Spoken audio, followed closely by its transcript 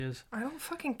I don't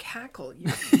fucking cackle, you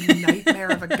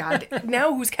nightmare of a goddamn...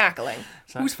 Now who's cackling?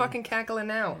 Exactly. Who's fucking cackling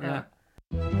now? Yeah.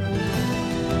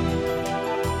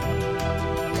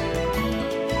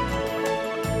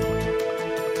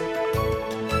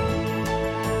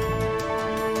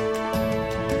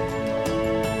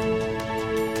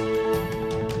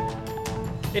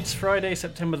 It's Friday,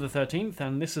 September the 13th,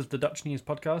 and this is the Dutch News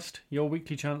Podcast, your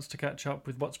weekly chance to catch up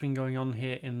with what's been going on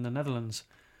here in the Netherlands.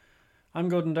 I'm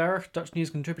Gordon Darragh, Dutch News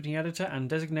contributing editor and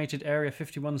designated Area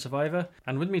 51 survivor,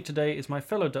 and with me today is my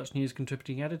fellow Dutch News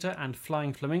contributing editor and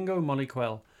flying flamingo, Molly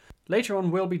Quell. Later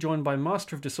on, we'll be joined by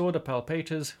Master of Disorder, Paul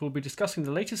Peters, who will be discussing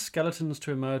the latest skeletons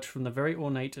to emerge from the very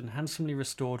ornate and handsomely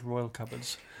restored royal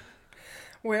cupboards.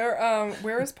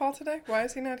 Where is Paul today? Why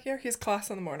is he not here? He's class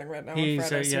in the morning right now on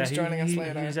Friday, so he's joining us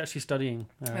later. He's actually studying,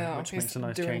 which makes a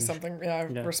nice change. He's doing something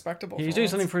respectable. He's doing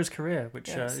something for his career, which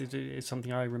is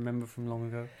something I remember from long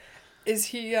ago. Is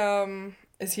he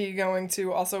going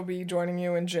to also be joining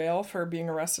you in jail for being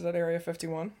arrested at Area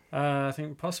 51? I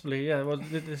think possibly, yeah. Well,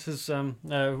 this is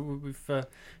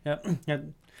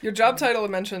Your job title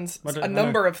mentions a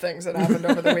number of things that happened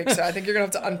over the week, so I think you're going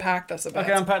to have to unpack this a bit.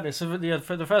 Okay, unpack this. So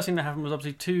the first thing that happened was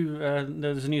obviously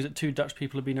there was news that 2 Dutch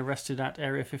people have been arrested at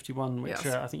Area 51, which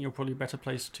I think you're probably better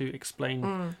placed to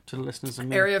explain to the listeners than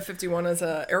me. Area 51 is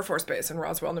an Air Force base in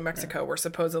Roswell, New Mexico, where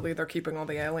supposedly they're keeping all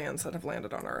the aliens that have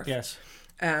landed on Earth. Yes.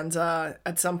 And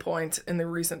at some point in the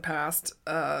recent past,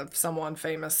 someone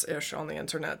famous-ish on the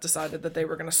internet decided that they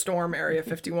were going to storm Area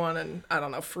 51 and, I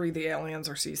don't know, free the aliens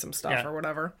or see some stuff or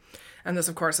whatever. And this,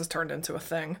 of course, has turned into a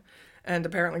thing. And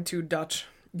apparently 2 Dutch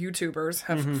YouTubers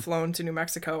have flown to New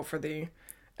Mexico for the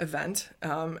event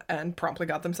and promptly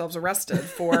got themselves arrested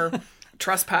for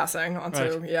trespassing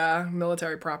onto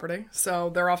military property.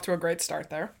 So they're off to a great start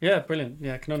there. Yeah, brilliant.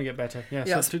 Yeah, it can only get better. Yeah.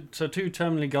 Yes. So two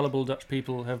terminally gullible Dutch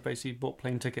people have basically bought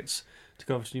plane tickets to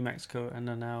go over to New Mexico and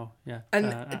are now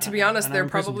to be honest, they're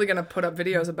probably going to put up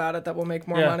videos about it that will make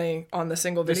more money on the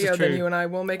single video than you and I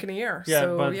will make in a year. Yeah,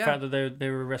 so, the fact that they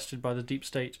were arrested by the deep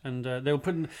state, and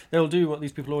they'll do what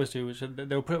these people always do, which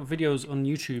they'll put up videos on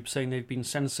YouTube saying they've been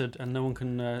censored and no one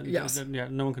can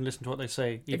no one can listen to what they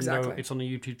say, even though it's on a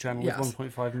YouTube channel with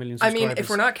 1.5 million subscribers. I mean,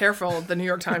 if we're not careful, the New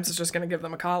York Times is just going to give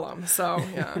them a column. So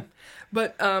yeah.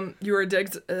 But you were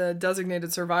a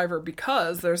designated survivor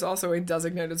because there's also a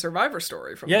designated survivor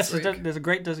story from this week. Yes, there's a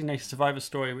great designated survivor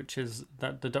story, which is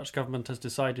that the Dutch government has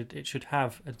decided it should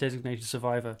have a designated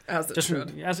survivor. As it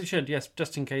should, yes,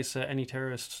 just in case any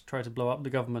terrorists try to blow up the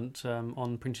government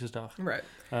on Prinsjesdag. Right.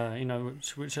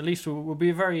 Which at least will be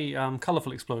a very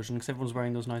colourful explosion because everyone's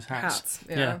wearing those nice hats.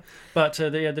 Yeah. But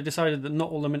they decided that not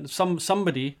all the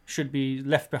somebody should be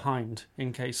left behind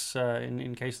in case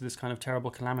in case of this kind of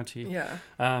terrible calamity. Yeah.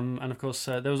 And of course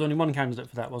there was only one candidate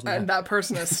for that, wasn't there? And that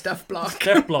person is Stef Blok.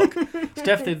 Stef Blok.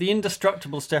 The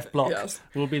indestructible Stef Blok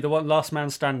will be the last man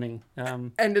standing.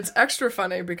 And it's extra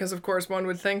funny because, of course, one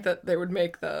would think that they would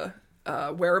make the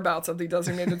whereabouts of the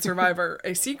designated survivor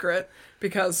a secret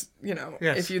because,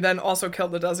 if you then also kill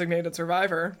the designated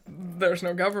survivor, there's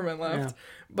no government left. Yeah.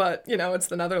 But, it's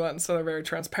the Netherlands, so they're very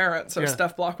transparent. So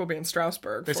Stef Blok will be in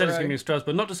Strasbourg. They said he's going to be in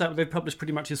Strasbourg. Not just that, but they've published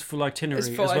pretty much his full itinerary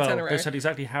as well. They said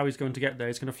exactly how he's going to get there.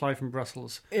 He's going to fly from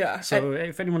Brussels. Yeah. So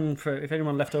if anyone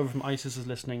left over from ISIS is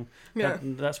listening,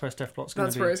 that's where Stef Blok's going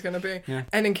to be. That's where he's going to be. Yeah.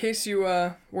 And in case you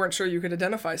weren't sure you could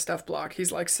identify Stef Blok,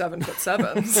 he's like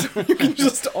 7'7", so you can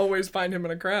just always find him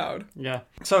in a crowd. Yeah.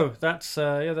 So that's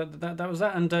that was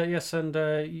that. And yes, and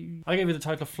I gave you the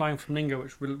title of Flying Flamingo,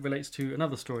 which relates to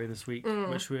another story this week,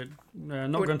 which we're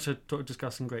not going to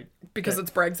discuss in great because it's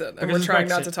Brexit, and we're trying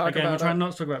not to talk about it. We're trying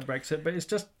not to talk about Brexit, but it's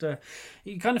just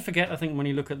you kind of forget, I think, when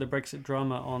you look at the Brexit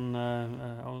drama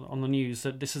on the news,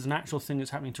 that this is an actual thing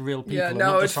that's happening to real people. Yeah,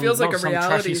 no, it feels like a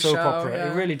reality soap show. Opera.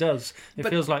 Yeah. It really does. It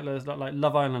feels like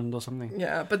Love Island or something.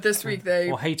 Yeah, but this week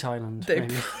or Hate Island.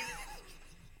 Maybe.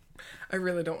 I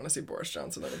really don't want to see Boris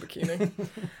Johnson in a bikini.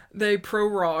 They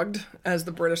prorogued, as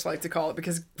the British like to call it,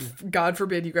 because God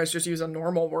forbid you guys just use a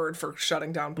normal word for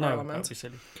shutting down Parliament. No, that would be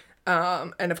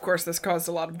silly. And of course this caused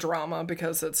a lot of drama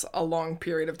because it's a long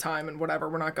period of time and whatever.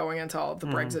 We're not going into all of the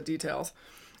Brexit details.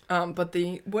 But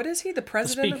what is he? The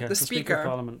president? The Speaker of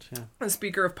Parliament, yeah. The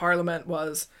Speaker of Parliament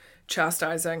was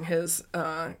chastising his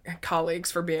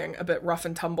colleagues for being a bit rough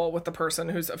and tumble with the person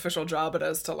whose official job it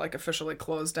is to officially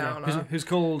close down. Who's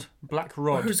called Black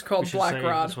Rod. Who's called Black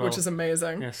Rod, which is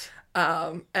amazing. Yes.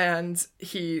 And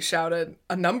he shouted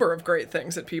a number of great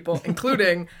things at people,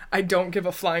 including, "I don't give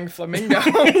a flying flamingo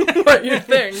what you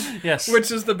think," Yes.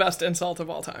 which is the best insult of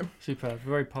all time. Superb,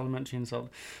 very parliamentary insult.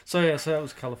 So that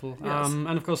was colourful. Yes.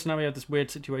 And of course now we have this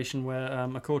weird situation where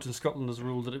a court in Scotland has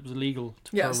ruled that it was illegal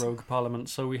to prorogue Parliament.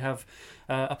 So we have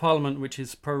a Parliament which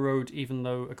is prorogued even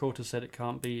though a court has said it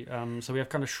can't be. So we have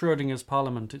kind of Schrodinger's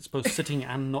Parliament. It's both sitting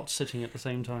and not sitting at the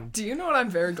same time. Do you know what I'm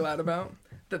very glad about?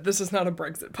 That this is not a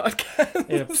Brexit podcast.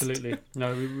 Yeah, absolutely.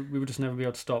 No, we would just never be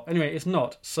able to stop. Anyway, it's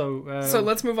not. So so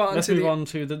let's move on. Let's move on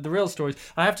to the real stories.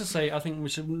 I have to say, I think we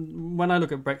should. When I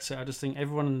look at Brexit, I just think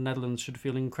everyone in the Netherlands should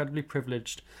feel incredibly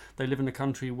privileged. They live in a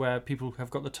country where people have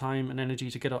got the time and energy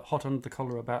to get hot under the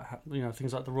collar about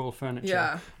things like the royal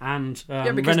furniture and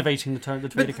renovating the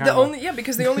Tweede Kamer.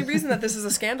 Because the only reason that this is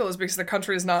a scandal is because the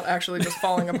country is not actually just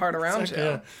falling apart around you.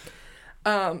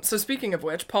 Yeah. So speaking of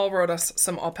which, Paul wrote us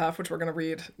some op-ed, which we're going to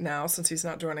read now since he's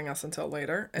not joining us until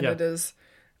later. And it is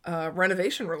a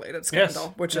renovation-related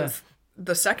scandal, which is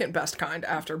the second best kind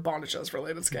after bondages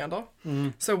related scandal.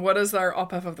 So what is our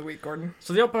op-ed of the week, Gordon?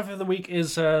 So the op-ed of the week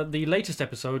is the latest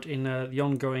episode in the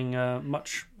ongoing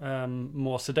much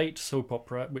more sedate soap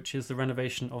opera, which is the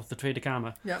renovation of the Tweede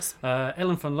Kamer. Yes.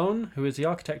 Ellen van Loon, who is the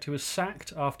architect who was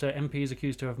sacked after MPs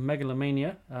accused her of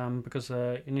megalomania because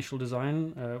her initial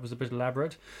design was a bit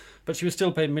elaborate, but she was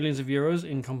still paid millions of euros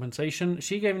in compensation.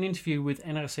 She gave an interview with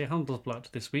NRC Handelsblad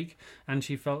this week, and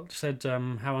she said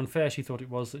how unfair she thought it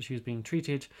was that she was being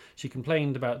treated. She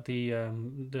complained about the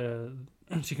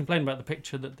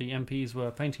picture that the MPs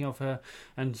were painting of her,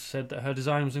 and said that her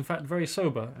design was in fact very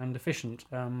sober and efficient,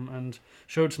 and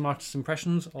showed some artist's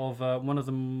impressions of one of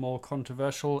the more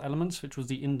controversial elements, which was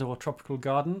the indoor tropical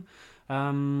garden.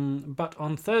 But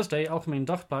on Thursday, Algemeen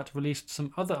Dagblad released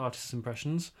some other artist's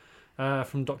impressions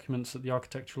from documents that the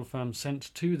architectural firm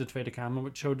sent to the Tweede Kamer,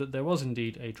 which showed that there was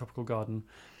indeed a tropical garden.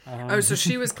 So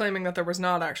she was claiming that there was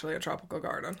not actually a tropical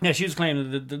garden. Yeah, she was claiming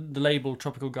that the label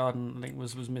tropical garden, I think,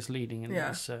 was misleading, and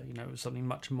it was something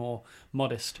much more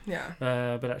modest. Yeah.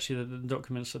 But actually, the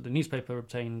documents that the newspaper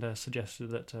obtained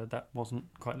suggested that that wasn't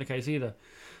quite the case either.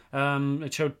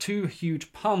 It showed 2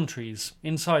 huge palm trees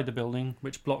inside the building,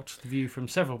 which blocked the view from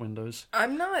several windows.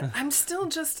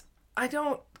 I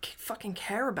don't fucking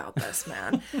care about this,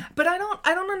 man. But I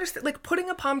don't understand. Like,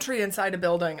 putting a palm tree inside a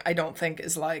building, I don't think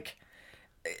is like...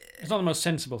 It's not the most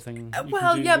sensible thing.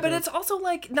 But it's also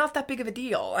like not that big of a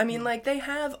deal. I mean, like, they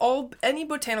have any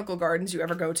botanical gardens you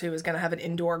ever go to is going to have an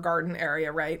indoor garden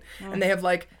area, right? And they have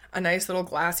like a nice little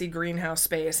glassy greenhouse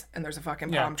space, and there's a fucking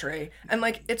palm tree, and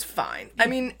like it's fine. I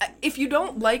mean, if you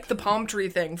don't like the palm tree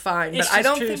thing, fine.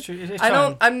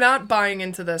 But I'm not buying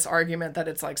into this argument that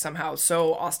it's like somehow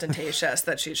so ostentatious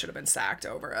that she should have been sacked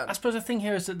over it. I suppose the thing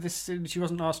here is that she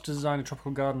wasn't asked to design a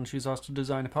tropical garden; she was asked to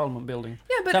design a Parliament building.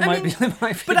 Yeah, but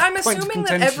I'm assuming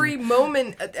that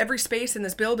every space in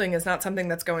this building is not something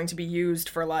that's going to be used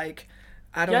for like.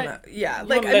 I don't know. Yeah,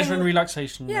 like leisure and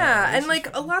relaxation. Yeah, and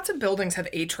like lots of buildings have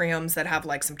atriums that have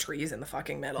like some trees in the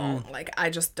fucking middle. Like, I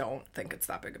just don't think it's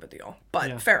that big of a deal.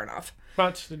 But fair enough.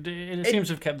 But it seems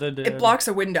to have kept the it blocks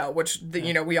a window, which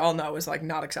we all know is like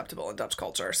not acceptable in Dutch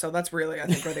culture. So that's really, I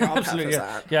think, where the all path is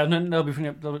at. Yeah, and then they'll be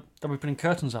putting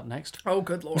curtains up next. Oh,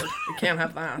 good lord, you can't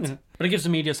have that. Yeah. But it gives the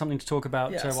media something to talk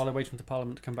about while they're waiting for the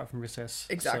Parliament to come back from recess.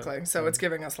 Exactly. So it's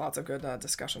giving us lots of good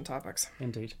discussion topics.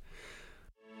 Indeed.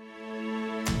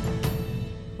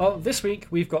 Well, this week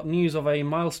we've got news of a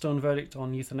milestone verdict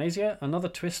on euthanasia, another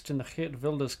twist in the Geert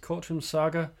Wilders courtroom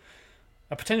saga,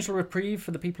 a potential reprieve for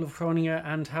the people of Groningen,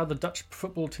 and how the Dutch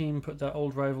football team put their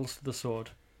old rivals to the sword.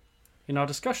 In our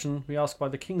discussion, we asked why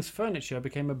the King's furniture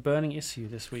became a burning issue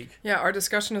this week. Yeah, our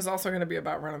discussion is also going to be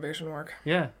about renovation work.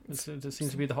 Yeah, it seems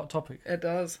to be the hot topic. It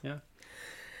does. Yeah.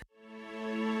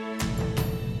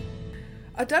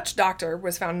 A Dutch doctor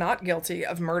was found not guilty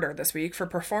of murder this week for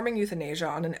performing euthanasia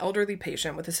on an elderly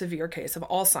patient with a severe case of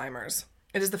Alzheimer's.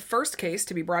 It is the first case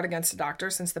to be brought against a doctor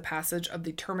since the passage of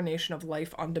the Termination of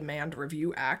Life on Demand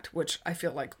Review Act, which I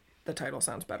feel like the title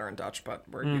sounds better in Dutch, but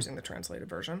we're using the translated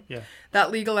version. Yeah.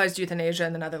 That legalized euthanasia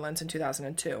in the Netherlands in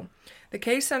 2002. The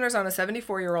case centers on a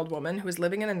 74-year-old woman who was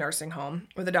living in a nursing home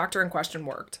where the doctor in question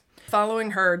worked.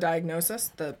 Following her diagnosis,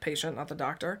 the patient, not the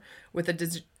doctor, with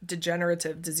a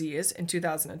degenerative disease in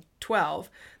 2012,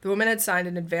 the woman had signed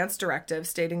an advance directive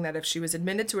stating that if she was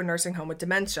admitted to a nursing home with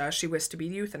dementia, she wished to be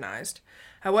euthanized.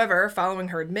 However, following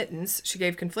her admittance, she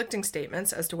gave conflicting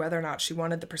statements as to whether or not she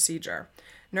wanted the procedure.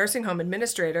 Nursing home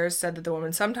administrators said that the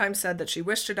woman sometimes said that she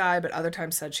wished to die, but other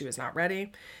times said she was not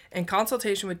ready. In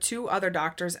consultation with 2 other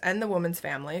doctors and the woman's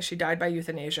family, she died by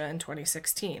euthanasia in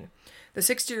 2016. The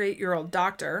 68-year-old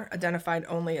doctor, identified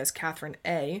only as Catherine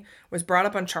A., was brought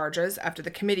up on charges after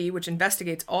the committee, which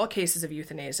investigates all cases of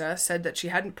euthanasia, said that she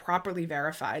hadn't properly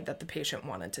verified that the patient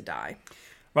wanted to die.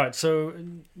 Right, so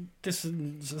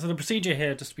the procedure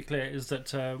here, just to be clear, is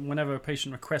that whenever a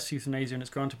patient requests euthanasia and it's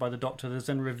granted by the doctor, there's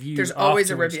then a review. There's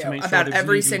always a review about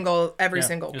every single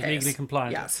case. Legally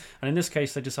compliant. Yes. And in this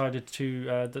case, they decided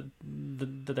that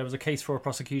there was a case for a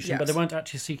prosecution, yes. but they weren't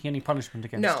actually seeking any punishment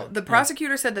against it. No, the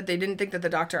prosecutor said that they didn't think that the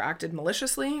doctor acted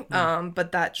maliciously,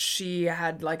 but that she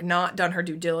had not done her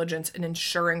due diligence in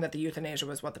ensuring that the euthanasia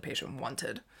was what the patient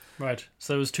wanted. Right.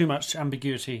 So there was too much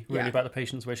ambiguity, really, about the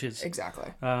patient's wishes.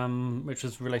 Exactly. Which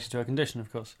was related to her condition,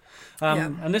 of course.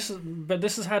 And this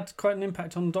has had quite an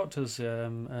impact on doctors.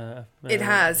 It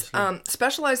has.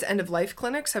 Specialized end-of-life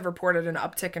clinics have reported an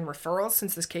uptick in referrals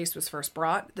since this case was first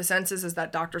brought. The sense is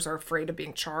that doctors are afraid of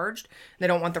being charged. They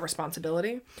don't want the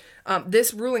responsibility.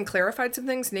 This ruling clarified some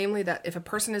things, namely that if a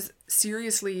person is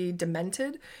seriously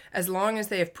demented, as long as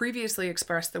they have previously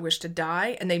expressed the wish to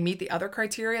die and they meet the other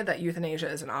criteria, that euthanasia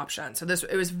is an option. So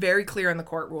it was very clear in the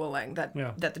court ruling that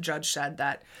the judge said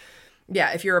that,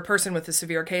 if you're a person with a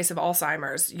severe case of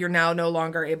Alzheimer's, you're now no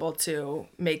longer able to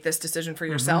make this decision for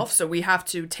yourself. Mm-hmm. So we have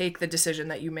to take the decision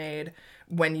that you made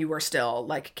when you were still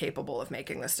capable of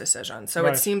making this decision. So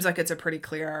It seems like it's a pretty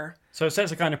clear. So it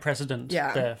sets a kind of precedent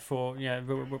there for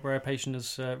where a patient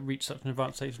has reached such an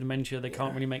advanced stage of dementia, they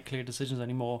can't really make clear decisions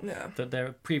anymore. Yeah. That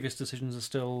their previous decisions are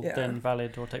still then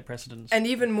valid or take precedence. And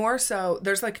even more so,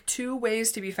 there's two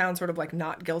ways to be found sort of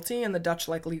not guilty in the Dutch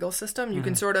legal system. You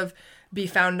can sort of be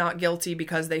found not guilty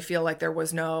because they feel like there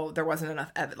wasn't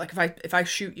enough evidence. If I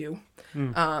shoot you,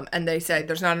 and they say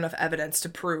there's not enough evidence to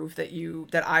prove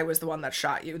that I was the one that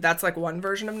shot you. That's one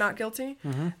version of not guilty.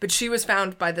 Mm-hmm. But she was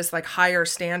found by this higher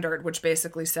standard, which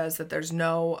basically says that there's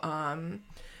no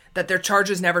that their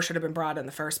charges never should have been brought in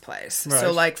the first place. Right.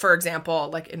 So for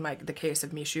example, in the case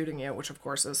of me shooting you, which of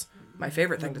course is my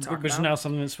favorite thing to talk about. Which is now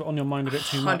something that's on your mind a bit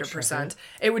too much. 100%.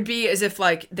 It would be as if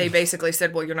they basically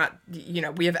said, well, you're not,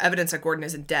 we have evidence that Gordon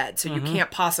isn't dead, so you can't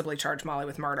possibly charge Molly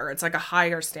with murder. It's a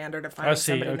higher standard of finding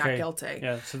somebody not guilty.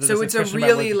 Yeah, so it's a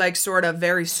really sort of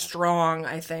very strong,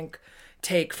 I think,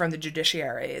 take from the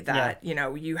judiciary that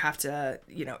you have to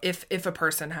if a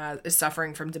person is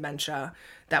suffering from dementia,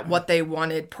 that what they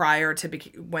wanted prior to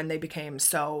when they became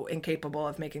so incapable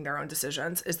of making their own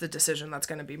decisions is the decision that's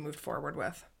going to be moved forward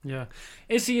with. Yeah.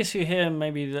 Is the issue here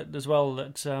maybe that as well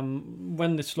that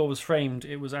when this law was framed,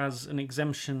 it was as an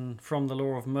exemption from the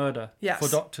law of murder for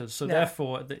doctors. So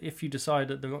therefore, if you decide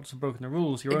that the doctors have broken the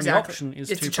rules, your only option is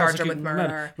to charge them with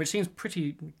murder, which seems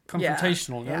pretty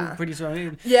confrontational.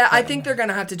 I think they're going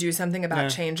to have to do something about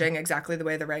changing exactly the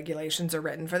way the regulations are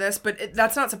written for this. But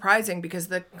that's not surprising because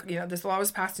this law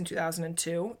was passed in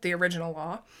 2002, the original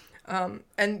law. And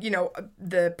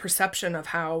the perception of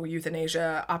how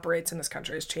euthanasia operates in this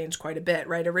country has changed quite a bit,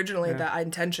 right? Originally, the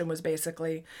intention was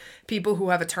basically people who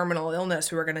have a terminal illness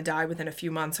who are going to die within a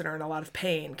few months and are in a lot of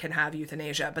pain can have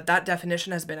euthanasia. But that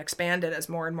definition has been expanded as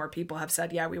more and more people have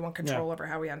said, we want control over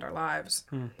how we end our lives.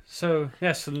 So,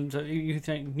 yes,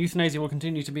 euthanasia will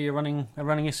continue to be a running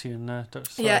issue in Dutch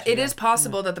society. Yeah, it is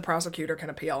possible that the prosecutor can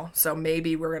appeal. So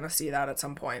maybe we're going to see that at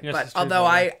some point. Yes, but although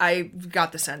I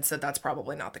got the sense that that's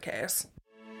probably not the case.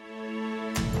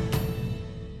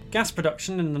 Gas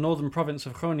production in the northern province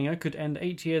of Groningen could end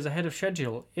 8 years ahead of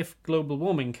schedule if global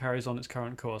warming carries on its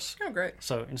current course. Oh, great.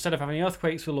 So instead of having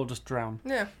earthquakes, we'll all just drown.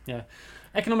 Yeah.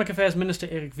 Economic Affairs Minister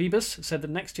Erik Wiebes said that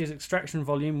next year's extraction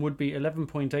volume would be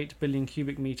 11.8 billion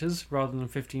cubic metres rather than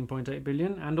 15.8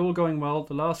 billion, and all going well,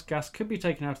 the last gas could be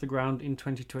taken out of the ground in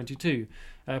 2022,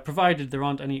 provided there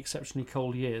aren't any exceptionally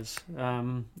cold years.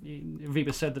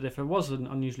 Wiebes said that if there was an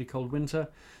unusually cold winter,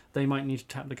 they might need to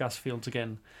tap the gas fields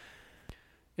again.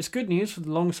 It's good news for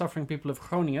the long-suffering people of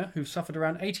Groningen, who've suffered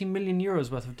around 80 million euros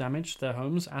worth of damage to their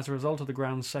homes as a result of the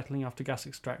ground settling after gas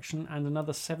extraction, and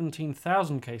another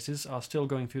 17,000 cases are still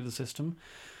going through the system.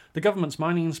 The government's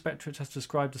mining inspectorate has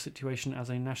described the situation as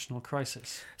a national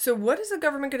crisis. So what is the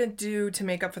government going to do to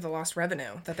make up for the lost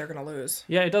revenue that they're going to lose?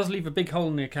 Yeah, it does leave a big hole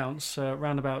in the accounts.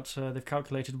 They've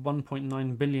calculated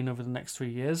 1.9 billion over the next 3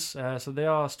 years. So they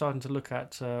are starting to look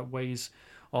at ways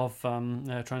of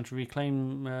trying to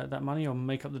reclaim that money or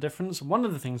make up the difference. One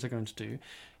of the things they're going to do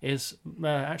is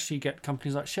actually get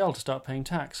companies like Shell to start paying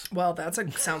tax. Well,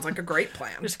 sounds like a great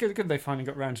plan. It's good they finally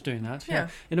got around to doing that. Yeah.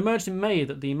 It emerged in May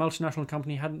that the multinational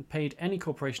company hadn't paid any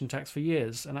corporation tax for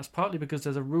years, and that's partly because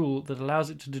there's a rule that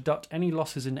allows it to deduct any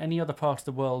losses in any other part of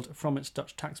the world from its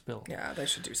Dutch tax bill. Yeah, they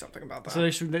should do something about that. So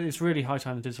it's really high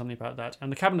time they did something about that.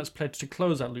 And the Cabinet's pledged to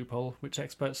close that loophole, which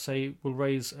experts say will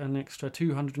raise an extra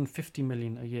 250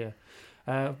 million a year.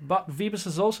 But Vebus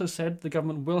has also said the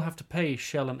government will have to pay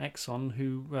Shell and Exxon,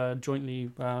 who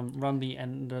jointly run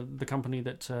the company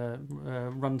that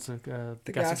runs the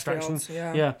gas extraction. Fields,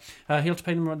 yeah. He'll have to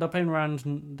pay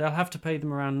them. They'll have to pay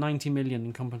them around 90 million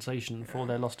in compensation for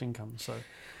their lost income. So,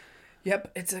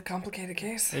 yep, it's a complicated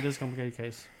case. It is a complicated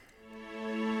case.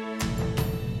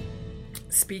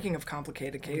 Speaking of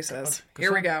complicated cases,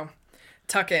 here we go.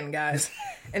 Tuck in, guys.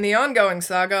 In the ongoing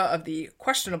saga of the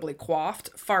questionably coiffed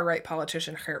far-right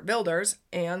politician Geert Wilders,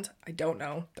 and, I don't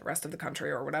know, the rest of the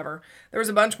country or whatever, there was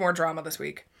a bunch more drama this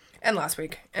week, and last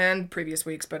week, and previous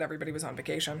weeks, but everybody was on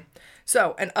vacation.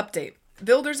 So, an update.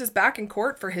 Wilders is back in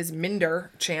court for his Minder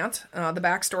chant. The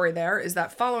backstory there is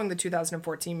that following the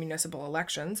 2014 municipal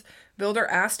elections, Wilders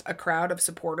asked a crowd of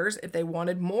supporters if they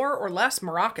wanted more or less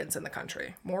Moroccans in the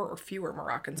country. More or fewer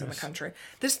Moroccans in the country.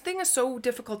 This thing is so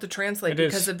difficult to translate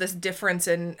because of this difference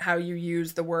in how you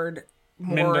use the word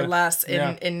more Minder. or less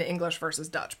in English versus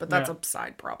Dutch, but that's a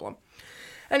side problem.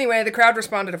 Anyway, the crowd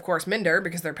responded, of course, Minder,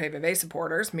 because they're PVV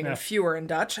supporters, meaning fewer in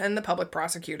Dutch, and the public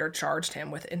prosecutor charged him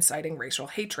with inciting racial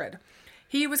hatred.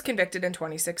 He was convicted in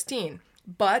 2016,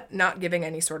 but not giving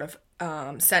any sort of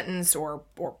sentence or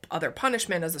other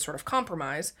punishment as a sort of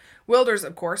compromise. Wilders,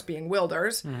 of course, being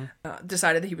Wilders,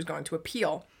 decided that he was going to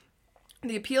appeal.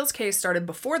 The appeals case started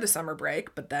before the summer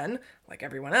break, but then, like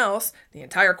everyone else, the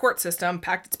entire court system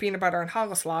packed its peanut butter and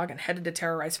hagelslag and headed to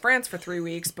terrorize France for 3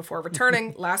 weeks before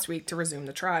returning last week to resume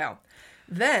the trial.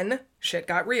 Then, shit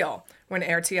got real, when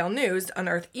RTL News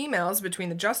unearthed emails between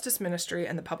the Justice Ministry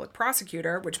and the public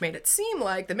prosecutor, which made it seem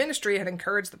like the ministry had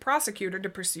encouraged the prosecutor to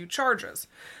pursue charges.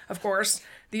 Of course,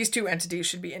 these two entities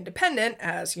should be independent,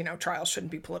 as, trials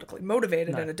shouldn't be politically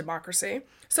motivated in a democracy.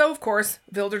 So, of course,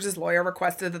 Wilders' lawyer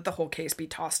requested that the whole case be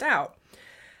tossed out.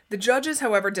 The judges,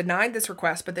 however, denied this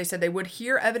request, but they said they would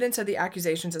hear evidence of the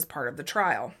accusations as part of the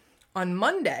trial. On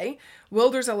Monday,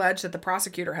 Wilders alleged that the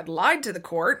prosecutor had lied to the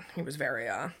court. He was very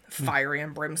fiery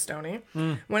and brimstony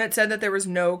when it said that there was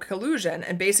no collusion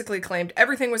and basically claimed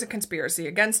everything was a conspiracy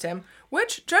against him,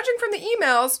 which, judging from the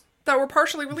emails that were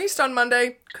partially released on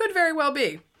Monday, could very well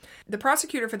be. The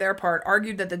prosecutor, for their part,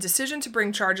 argued that the decision to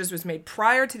bring charges was made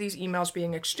prior to these emails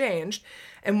being exchanged,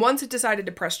 and once it decided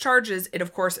to press charges, it,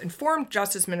 of course, informed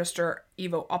Justice Minister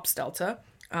Ivo Opstelten,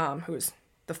 who is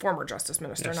the former Justice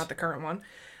Minister, not the current one,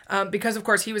 because, of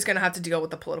course, he was going to have to deal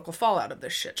with the political fallout of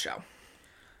this shit show.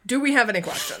 Do we have any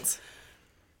questions?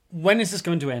 When is this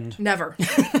going to end? Never.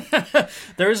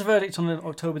 There is a verdict on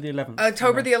October the 11th.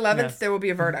 October the 11th, there will be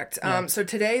a verdict. So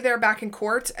today they're back in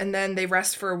court, and then they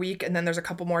rest for a week, and then there's a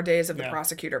couple more days of the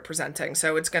prosecutor presenting.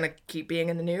 So it's going to keep being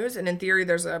in the news, and in theory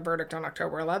there's a verdict on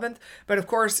October 11th. But, of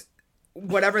course,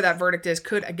 whatever that verdict is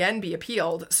could again be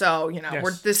appealed. So,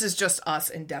 this is just us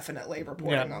indefinitely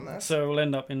reporting on this. So we'll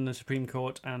end up in the Supreme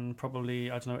Court and probably,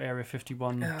 Area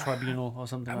 51 tribunal or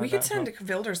something like that. We could send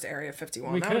Wilders to Area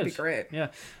 51. That would be great. Yeah.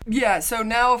 Yeah, so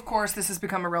now, of course, this has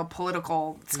become a real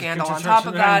political scandal on top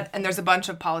of that, and there's a bunch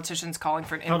of politicians calling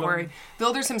for an inquiry.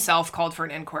 Wilders himself called for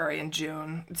an inquiry in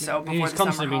June, so before he's the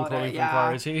constantly summer been holiday.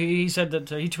 calling for inquiries. He said that,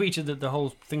 he tweeted that the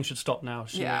whole thing should stop now.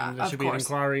 There should be an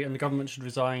inquiry and the government should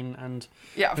resign and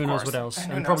who knows what else.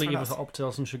 And probably even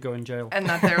Optelsen should go in jail. And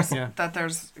that there's that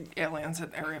there's aliens at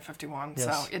Area 51. Yes.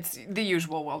 So it's the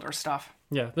usual Wilders stuff.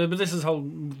 Yeah, but this is whole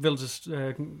Wilders'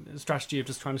 strategy of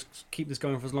just trying to keep this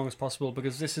going for as long as possible,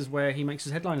 because this is where he makes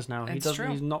his headlines now. It's true.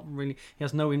 He's not really. He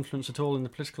has no influence at all in the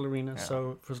political arena. Yeah.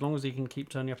 So for as long as he can keep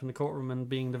turning up in the courtrum and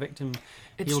being the victim,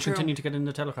 he will continue to get in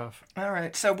the Telegraph. All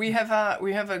right. So we have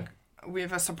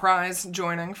a surprise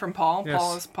joining from Paul.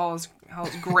 Yes. Paul has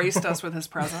graced us with his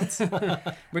presence.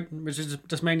 Which is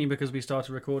just mainly because we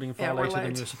started recording far later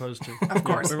than we were supposed to. Of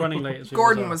course. We're running late.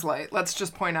 Gordon was late. Let's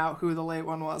just point out who the late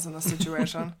one was in this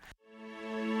situation.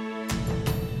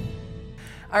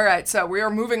 All right, so we are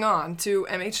moving on to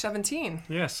MH17.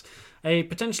 Yes. A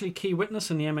potentially key witness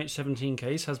in the MH17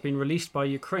 case has been released by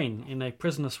Ukraine in a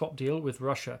prisoner swap deal with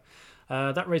Russia.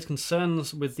 That raised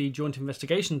concerns with the joint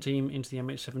investigation team into the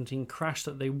MH17 crash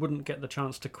that they wouldn't get the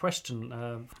chance to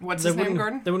question. What's his name,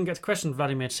 Gordon? They wouldn't get to question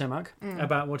Vladimir Tsemak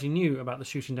about what he knew about the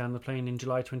shooting down the plane in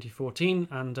July 2014,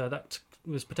 and that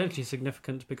was potentially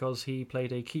significant because he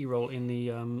played a key role in the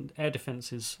air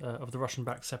defences of the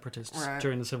Russian-backed separatists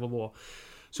during the Civil War.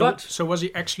 So was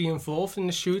he actually involved in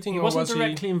the shooting? He wasn't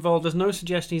directly involved. There's no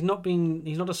suggestion.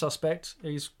 He's not a suspect.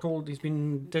 He's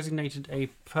been designated a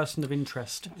person of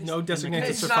interest. No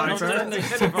designated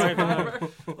survivor.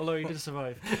 Although he did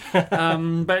survive.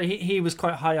 But he was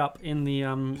quite high up in the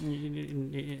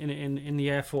in the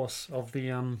air force of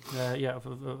the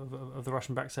of the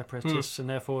Russian-backed separatists, and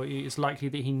therefore it's likely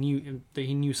that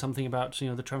he knew something about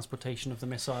the transportation of the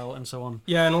missile and so on.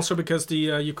 Yeah, and also because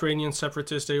the Ukrainian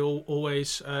separatists, they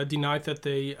always denied that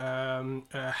they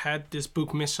had this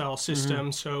Buk missile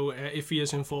system. So if he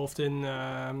is involved in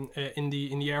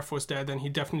the Air Force there, then he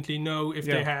definitely know if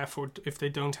they have or if they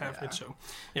don't have it. So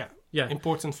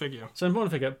important figure. So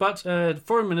important figure. But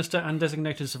Foreign Minister and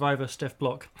designated survivor Steph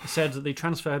Block said that the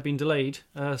transfer had been delayed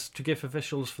to give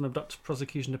officials from the Dutch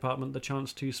Prosecution Department the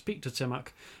chance to speak to Semak,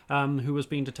 who was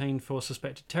being detained for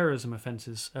suspected terrorism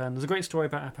offences. And there's a great story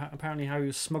about apparently how he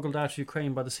was smuggled out of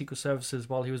Ukraine by the secret services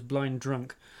while he was blind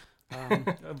drunk.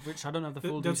 Which I don't have the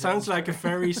full details. That sounds like a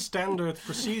very standard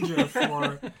procedure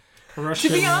for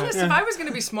Russian. To be honest, if I was going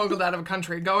to be smuggled out of a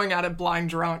country, going at it blind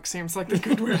drunk seems like a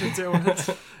good way to do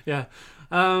it. Yeah.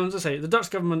 As I say, the Dutch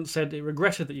government said it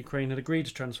regretted that Ukraine had agreed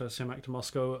to transfer Semak to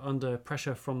Moscow under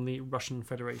pressure from the Russian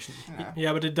Federation.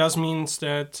 Yeah, but it does mean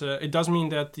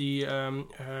that the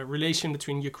relation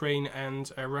between Ukraine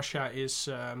and Russia is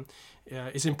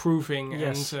improving,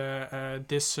 yes. And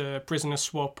this prisoner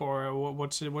swap, or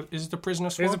what is it, the prisoner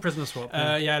swap? It is a prisoner swap.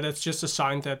 That's just a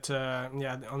sign that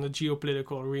on the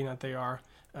geopolitical arena they are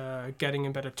getting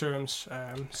in better terms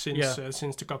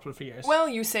since a couple of years. Well,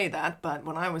 you say that, but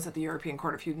when I was at the European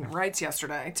Court of Human Rights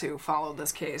yesterday to follow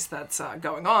this case that's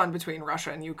going on between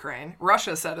Russia and Ukraine,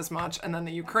 Russia said as much, and then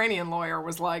the Ukrainian lawyer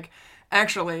was like,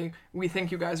 actually, we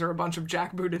think you guys are a bunch of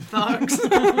jackbooted thugs.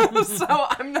 So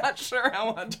I'm not sure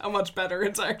how much better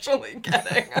it's actually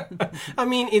getting. I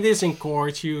mean, it is in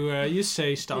court. You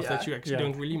say stuff that you actually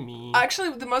don't really mean.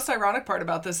 Actually, the most ironic part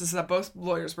about this is that both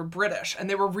lawyers were British, and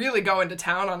they were really going to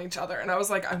town on each other. And I was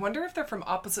like, I wonder if they're from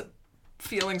opposite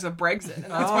feelings of Brexit, and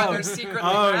that's why they're secretly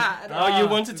mad. You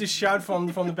wanted to shout from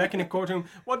the back in the courtroom,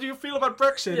 what do you feel about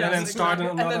Brexit? Yes, and then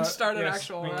start an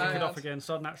actual kick it off again,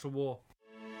 start an actual war.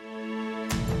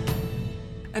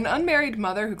 An unmarried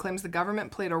mother who claims the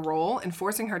government played a role in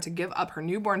forcing her to give up her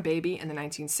newborn baby in the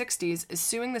 1960s is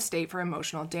suing the state for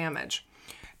emotional damage.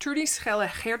 Trudy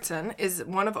Schelle-Geertsen is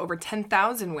one of over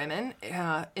 10,000 women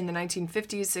in the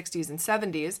 1950s, 60s, and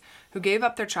 70s who gave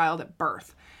up their child at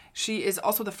birth. She is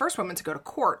also the first woman to go to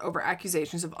court over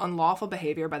accusations of unlawful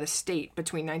behavior by the state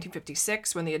between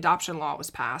 1956, when the adoption law was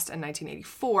passed, and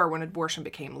 1984, when abortion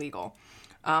became legal.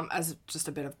 As just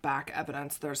a bit of back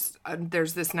evidence, there's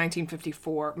this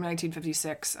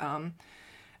 1956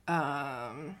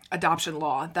 adoption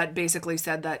law that basically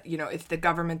said that, if the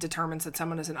government determines that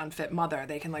someone is an unfit mother,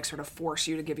 they can sort of force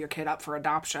you to give your kid up for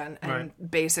adoption. And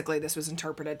basically this was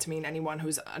interpreted to mean anyone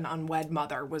who's an unwed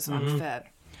mother was unfit.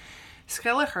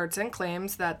 Schelle-Geertsen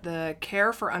claims that the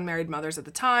care for unmarried mothers at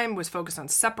the time was focused on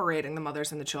separating the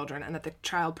mothers and the children, and that the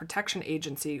child protection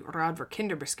agency, Raad voor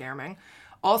Kinderbescherming,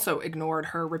 also ignored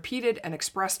her repeated and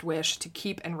expressed wish to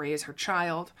keep and raise her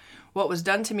child. What was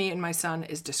done to me and my son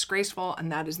is disgraceful, and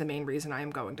that is the main reason I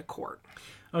am going to court.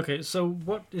 Okay, so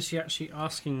what is she actually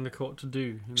asking the court to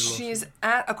do?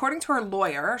 According to her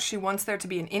lawyer, she wants there to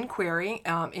be an inquiry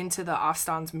into the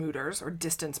afstandsmoeders, or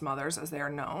distance mothers as they are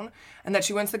known, and that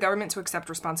she wants the government to accept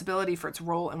responsibility for its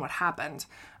role in what happened.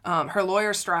 Her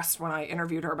lawyer stressed when I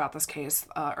interviewed her about this case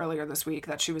earlier this week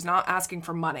that she was not asking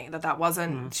for money, that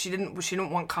wasn't, she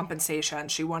didn't want compensation.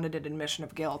 She wanted an admission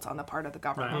of guilt on the part of the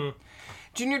government. Right.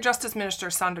 Junior Justice Minister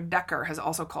Sander Dekker has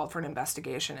also called for an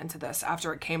investigation into this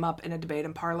after it came up in a debate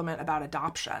in Parliament about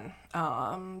adoption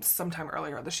sometime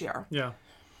earlier this year. Yeah.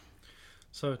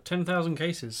 So 10,000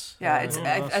 cases. Yeah, I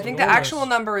think the actual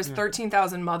number is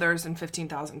 13,000 mothers and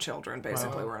 15,000 children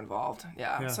basically were involved.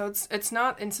 Yeah. So it's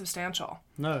not insubstantial.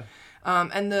 No.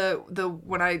 And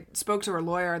when I spoke to her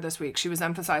lawyer this week, she was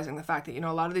emphasizing the fact that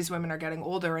a lot of these women are getting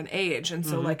older in age, and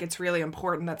so it's really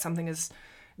important that something is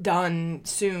done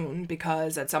soon,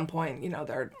 because at some point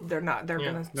they're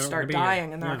going to start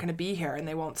dying and they're not going to be here, and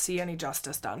they won't see any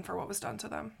justice done for what was done to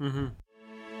them.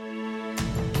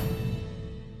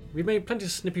 We've made plenty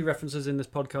of snippy references in this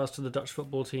podcast to the Dutch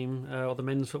football team, or the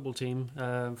men's football team,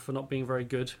 for not being very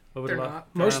good.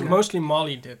 Mostly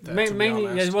Molly did that,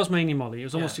 it was mainly Molly. It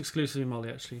was almost exclusively Molly,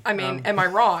 actually. I mean, am I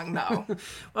wrong, though?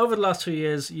 Over the last 2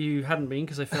 years, you hadn't been,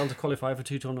 because they failed to qualify for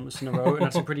 2 tournaments in a row, and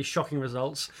had some pretty shocking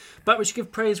results. But we should give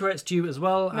praise where it's due as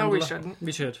well. No, we shouldn't.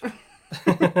 We should.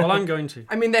 Well, I'm going to.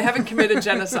 I mean, they haven't committed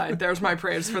genocide. There's my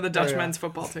praise for the Dutch men's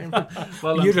football team.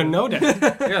 Well, You don't know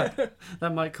that. Yeah,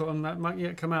 that might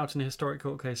yet come out in a historic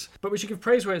court case. But we should give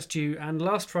praise where it's due, and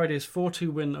last Friday's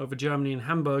 4-2 win over Germany in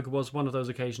Hamburg was one of those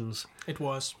occasions. It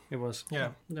was. Yeah.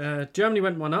 Germany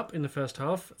went one up in the first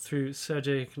half through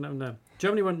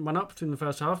Germany went one up in the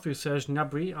first half through Serge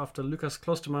Gnabry after Lucas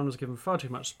Klostermann was given far too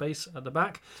much space at the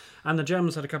back, and the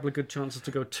Germans had a couple of good chances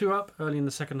to go 2 up early in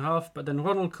the second half, but then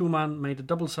Ronald Koeman made a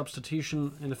double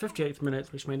substitution in the 58th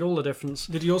minute, which made all the difference.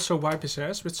 Did he also wipe his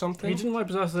ass with something? He didn't wipe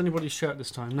his ass with anybody's shirt this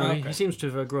time. No, he seems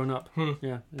to have grown up.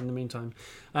 Yeah, in the meantime.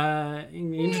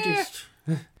 He introduced...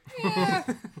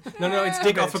 No, it's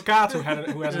Dick Advocaat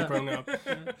who hasn't grown up.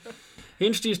 He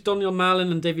introduced Daniel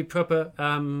Malen and Davy Prupper,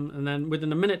 and then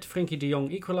within a minute, Frenkie de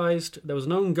Jong equalised. There was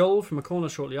an own goal from a corner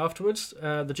shortly afterwards.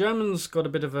 The Germans got a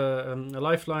bit of a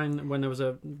lifeline when there was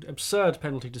an absurd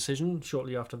penalty decision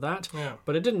shortly after that. Yeah.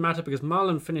 But it didn't matter because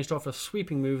Malen finished off a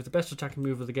sweeping move, the best attacking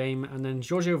move of the game, and then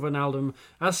Giorgio Wijnaldum,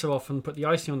 as so often, put the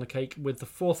icing on the cake with the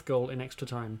 4th goal in extra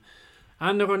time.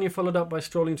 And Oronia followed up by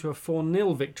strolling to a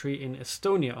 4-0 victory in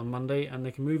Estonia on Monday, and they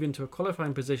can move into a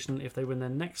qualifying position if they win their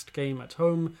next game at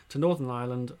home to Northern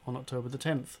Ireland on October the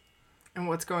 10th. And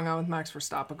what's going on with Max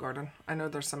Verstappen, Gordon? I know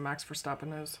there's some Max Verstappen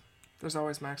news. There's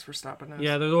always Max Verstappen news.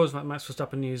 Yeah, there's always Max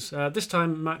Verstappen news. This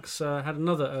time, Max had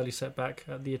another early setback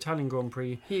at the Italian Grand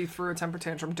Prix. He threw a temper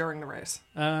tantrum during the race.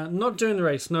 Not during the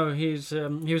race, no. He was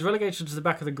relegated to the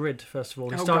back of the grid, first of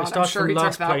all. He I'm started sure from he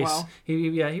last took that place. well.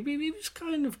 He was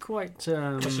kind of quite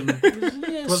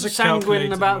Was it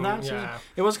sanguine about calculated? that. Yeah.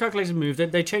 It was a calculated move.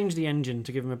 They changed the engine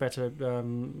to give him a better,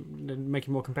 make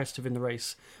him more competitive in the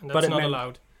race. And But that's it not meant-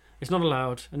 allowed. It's not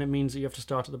allowed, and it means that you have to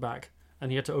start at the back. And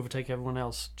he had to overtake everyone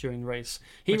else during the race.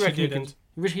 Which he He didn't.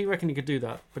 reckoned he could do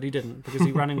that, but he didn't because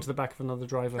he ran into the back of another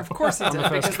driver. Of course he on did, the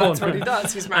first because that's corner. what he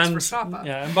does. He's Max And, Verstappen.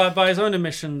 Yeah, and by his own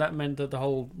admission, that meant that the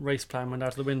whole race plan went out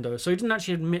of the window. So he didn't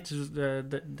actually admit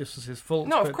that this was his fault.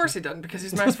 No, of but- course he didn't, because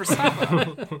he's Max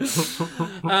Verstappen.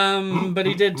 But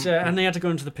he did, and they had to go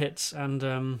into the pits and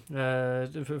for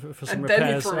some And then he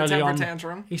repairs threw a early temper on.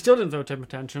 tantrum. He still didn't throw a temper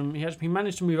tantrum. He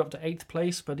managed to move up to 8th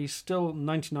place, but he's still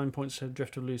 99 points to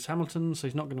drift of Lewis Hamilton, so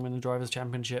he's not going to win the Drivers'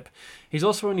 Championship. He's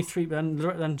also only 3...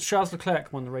 And Charles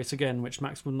Leclerc won the race again, which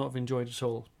Max would not have enjoyed at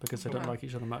all, because they don't like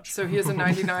each other much. So he has a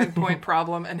 99-point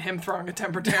problem, and him throwing a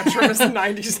temper tantrum is a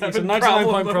 97 It's a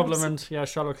 99-point problem. problem, and yeah,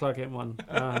 Charles Leclerc ain't one.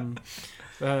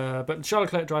 But Charles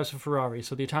Leclerc drives for Ferrari,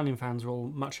 so the Italian fans are all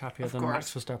much happier Of than course.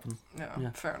 Max Verstappen.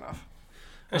 Yeah, fair enough.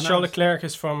 And And Charles that's- Leclerc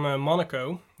is from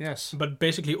Monaco, Yes. but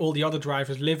basically all the other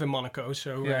drivers live in Monaco,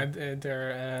 so Yeah.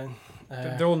 they're...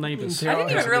 They're all neighbours. Yeah. I didn't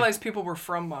even Yeah. realize people were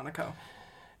from Monaco.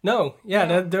 No, yeah,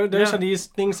 Yeah. those Yeah. are these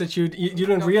things that you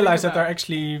don't Don't realize think that they're about.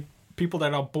 actually people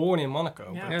that are born in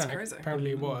Monaco. Yeah, but it's crazy.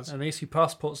 apparently it was. And they issue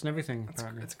passports and everything,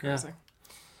 apparently. It's crazy.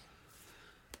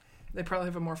 They probably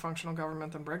have a more functional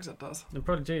government than Brexit does. They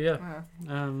probably do, yeah.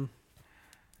 Yeah.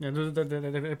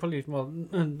 They probably, well,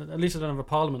 at least they don't have a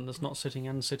parliament that's not sitting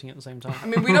at the same time. I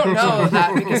mean, we don't know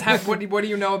that because what do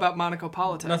you know about Monaco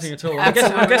politics? Nothing at all.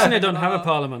 Absolutely I'm guessing they don't nothing have at a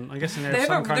parliament. I'm guessing They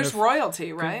some have kind there's of...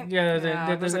 royalty, right? Yeah,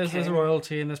 there's there's a king.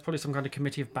 royalty, and there's probably some kind of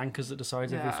committee of bankers that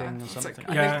decides Yeah, everything or it's like- something.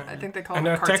 I think they call and it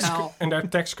a their cartel. their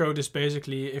tax code is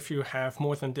basically if you have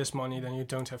more than this money, then you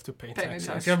don't have to pay Pay any taxes.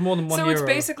 tax. If you have more than €1... So it's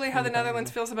basically how the you pay.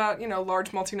 Netherlands feels about, large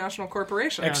multinational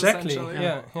corporations. Exactly. essentially.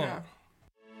 Yeah.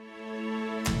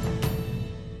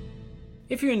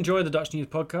 If you enjoy the Dutch News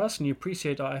podcast and you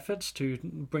appreciate our efforts to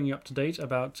bring you up to date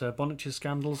about Bonnetjes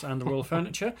scandals and the royal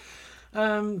furniture,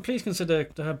 please consider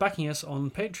backing us on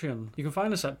Patreon. You can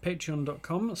find us at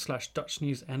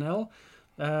patreon.com/DutchNewsNL.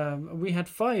 We had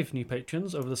 5 new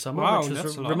patrons over the summer, Wow, which was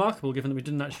that's a lot. remarkable given that we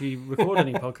didn't actually record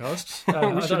any podcasts.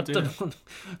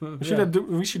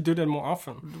 We should do that more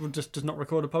often. Just does not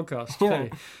record a podcast. Yeah.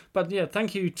 Clearly. But yeah,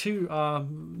 thank you to our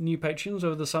new patrons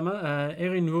over the summer.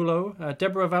 Erin Rouleau,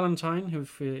 Deborah Valentine, who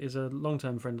is a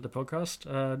long-term friend of the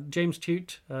podcast, James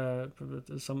Tute,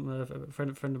 some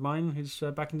friend of mine who's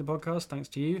back in the podcast. Thanks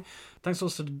to you. Thanks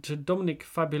also to Dominic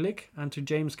Fabulik and to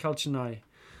James Kalchinai.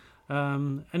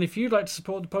 And if you'd like to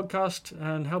support the podcast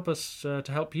and help us to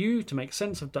help you to make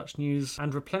sense of Dutch news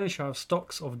and replenish our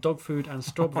stocks of dog food and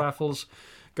stroopwafels,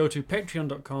 go to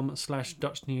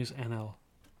patreon.com/DutchNewsNL.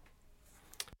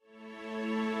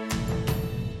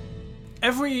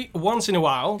 Every once in a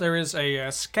while, there is a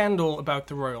scandal about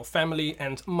the royal family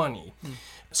and money.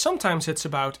 Sometimes it's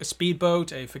about a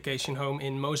speedboat, a vacation home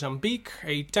in Mozambique,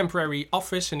 a temporary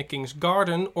office in the King's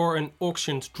Garden, or an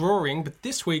auctioned drawing. But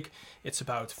this week, it's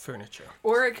about furniture.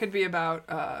 Or it could be about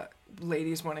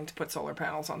ladies wanting to put solar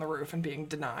panels on the roof and being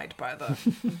denied by the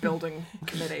building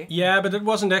committee. Yeah, but it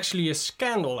wasn't actually a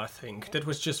scandal, I think. That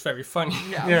was just very funny.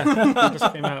 Yeah, It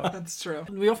just came out. that's true.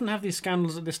 We often have these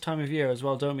scandals at this time of year as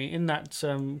well, don't we? In that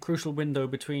crucial window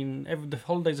between the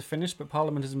holidays are finished, but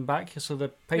Parliament isn't back, so the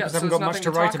papers so haven't there's got much nothing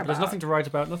to to write talk about. There's about. nothing to write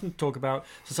about, nothing to talk about.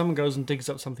 So someone goes and digs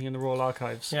up something in the Royal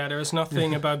Archives. Yeah, there is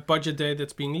nothing about budget day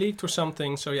that's being leaked or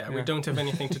something. So yeah, we don't have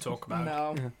anything to talk about.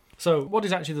 No. Yeah. So what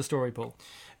is actually the story, Paul?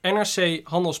 NRC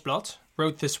Handelsblad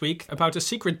wrote this week about a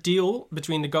secret deal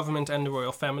between the government and the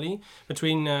royal family.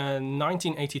 Between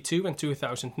 1982 and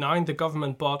 2009, the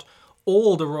government bought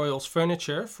all the royals'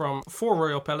 furniture from 4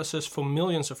 royal palaces for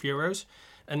millions of euros.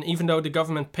 And even though the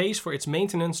government pays for its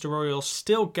maintenance, the royals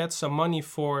still get some money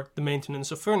for the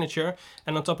maintenance of furniture.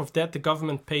 And on top of that, the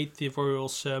government paid the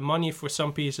royals money for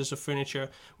some pieces of furniture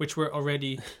which were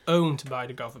already owned by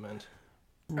the government.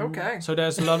 Okay. So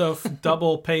there's a lot of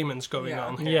double payments going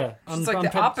on here. Yeah. It's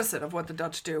like the opposite of what the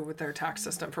Dutch do with their tax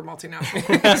system for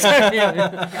multinationals.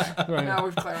 Right. Now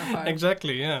we've clarified.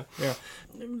 Exactly, yeah. Yeah.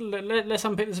 Let's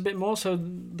unpick this a bit more. So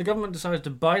the government decided to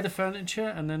buy the furniture,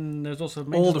 and then there's also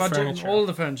All the budget, furniture. all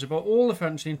the furniture, but all the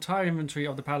furniture, the entire inventory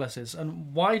of the palaces.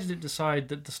 And why did it decide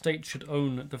that the state should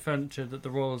own the furniture that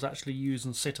the royals actually use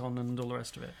and sit on, and all the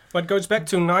rest of it? But it goes back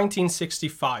to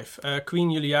 1965.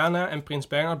 Queen Juliana and Prince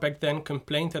Bernhard back then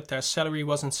complained that their salary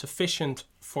wasn't sufficient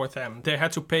for them. They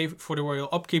had to pay for the royal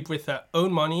upkeep with their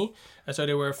own money, so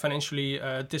they were financially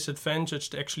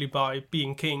disadvantaged actually by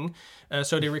being king.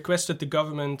 So they requested the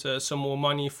government some more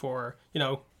money for,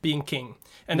 being king.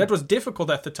 And that was difficult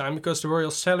at the time because the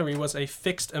royal salary was a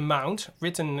fixed amount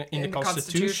written in the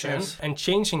Constitution. And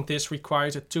changing this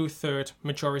required a 2/3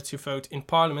 majority vote in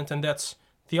Parliament. And that's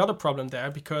the other problem there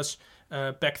because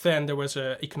back then there was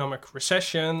an economic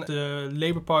recession. The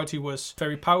Labour Party was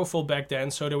very powerful back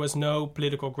then, so there was no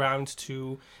political ground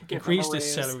to increase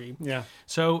this salary. Yeah.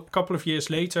 So a couple of years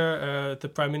later, the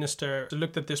Prime Minister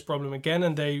looked at this problem again,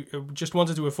 and they just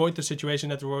wanted to avoid the situation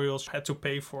that the royals had to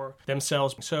pay for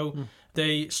themselves. So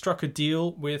they struck a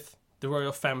deal with the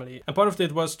royal family. And part of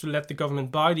it was to let the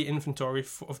government buy the inventory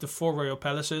of the 4 royal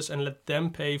palaces and let them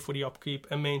pay for the upkeep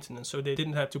and maintenance. So they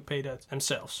didn't have to pay that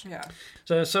themselves. Yeah.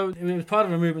 So it was part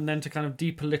of a movement then to kind of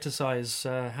depoliticize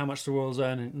how much the royals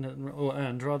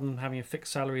earned, rather than having a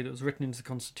fixed salary that was written into the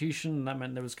Constitution. And that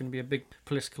meant there was going to be a big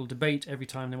political debate every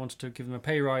time they wanted to give them a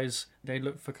pay rise. They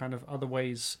looked for kind of other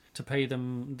ways to pay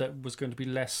them that was going to be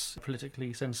less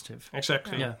politically sensitive.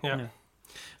 Exactly. Yeah.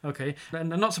 Okay, and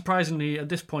not surprisingly, at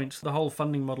this point, the whole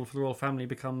funding model for the royal family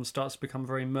starts to become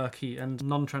very murky and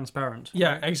non-transparent.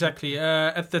 Yeah, exactly.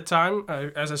 At the time,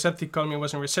 as I said, the economy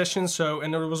was in recession.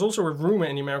 And there was also a rumor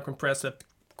in the American press that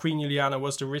Queen Juliana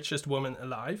was the richest woman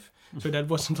alive. So that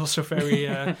wasn't also very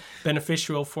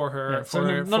beneficial for her.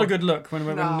 Yeah, not a good look when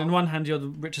in one hand you're the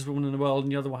richest woman in the world,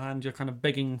 and the other hand you're kind of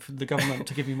begging for the government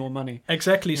to give you more money.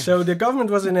 Exactly. Yeah. So the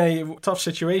government was in a tough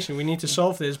situation. We need to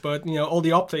solve this, but all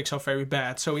the optics are very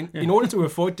bad. So in order to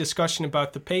avoid discussion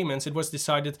about the payments, it was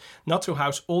decided not to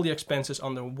house all the expenses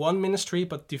under one ministry,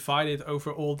 but divide it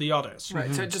over all the others.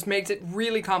 Right. So it just makes it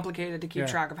really complicated to keep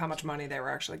track of how much money they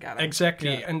were actually getting.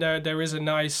 Exactly. Yeah. And there is a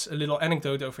nice little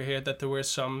anecdote over here that there were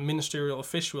some ministerial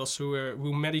officials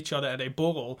who met each other at a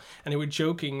borrel, and they were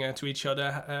joking to each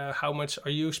other, how much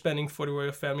are you spending for the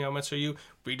royal family, how much are you?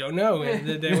 We don't know.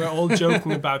 And they were all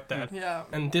joking about that. Yeah.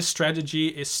 And this strategy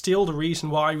is still the reason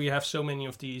why we have so many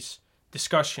of these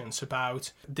discussions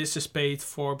about this is paid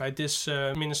for by this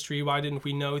ministry, why didn't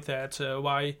we know that,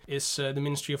 why is the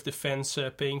Ministry of Defense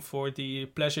paying for the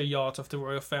pleasure yacht of the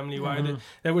royal family,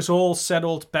 that was all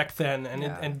settled back then, and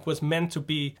it was meant to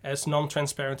be as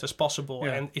non-transparent as possible,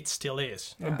 and it still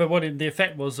is. But the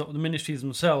effect was that the ministries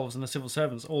themselves and the civil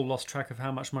servants all lost track of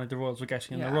how much money the royals were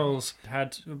getting, and the royals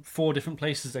had 4 different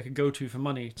places they could go to for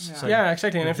money. So,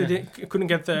 exactly, and if they couldn't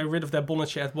get rid of their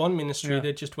bonnetje at one ministry,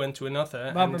 they just went to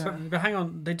another. But hang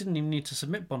on, they didn't even need to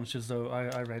submit bonnages, though,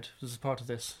 I read, as part of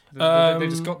this. They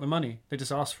just got the money. They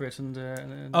just asked for it. So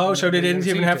they didn't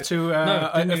even have to...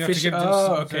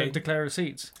 declare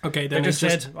receipts. Okay, then they just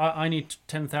said, I need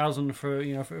 10,000 for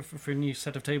a new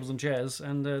set of tables and chairs,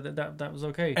 and that was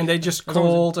okay. And they just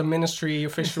called a ministry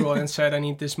official and said, I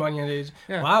need this money. And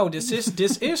wow, this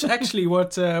is actually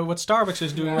what Starbucks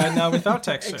is doing right now with our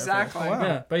tax service. Exactly. Wow.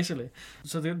 Yeah, basically.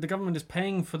 So the government is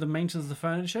paying for the maintenance of the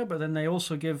furniture, but then they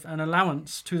also give an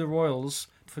allowance to the royals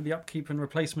for the upkeep and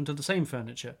replacement of the same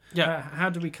furniture. Yeah. How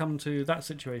do we come to that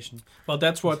situation? Well,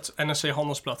 that's what NRC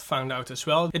Handelsblad found out as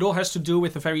well. It all has to do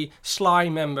with a very sly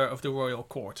member of the royal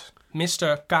court,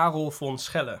 Mr. Karel von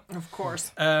Schelle. Of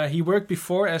course. He worked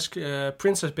before as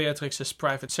Princess Beatrix's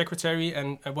private secretary,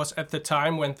 and was at the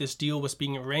time when this deal was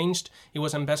being arranged, he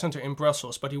was ambassador in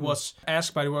Brussels, but he was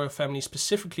asked by the royal family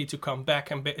specifically to come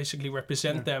back and basically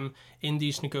represent them in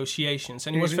these negotiations.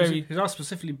 And he was asked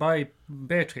specifically by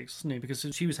Beatrix, wasn't he? Because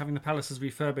she was having the palaces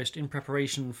refurbished in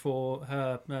preparation for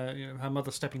her her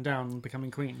mother stepping down and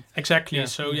becoming queen. Exactly. Yeah.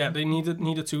 So they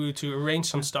needed to arrange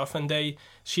some stuff, and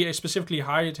she specifically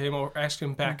hired him or asked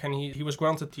him back, and he was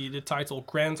granted the title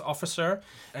Grand Officer,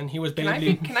 and he was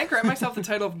basically. Can I grant myself the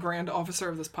title of Grand Officer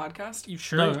of this podcast? You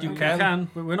sure No, you can?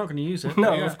 but we're not going to use it.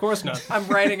 No, Yeah. of course not. I'm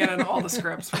writing it in all the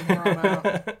scripts from here on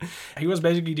out. He was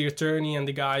basically the attorney and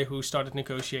the guy who started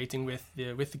negotiating with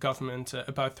the government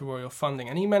about the royal funding,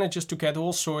 and he manages to get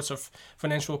all sorts of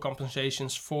financial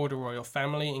compensations for the royal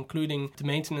family, including the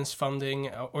maintenance funding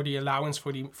or the allowance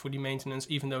for the maintenance,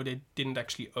 even though they didn't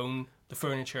actually own the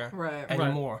furniture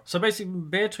anymore. Right. So basically,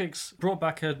 Beatrix brought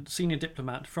back a senior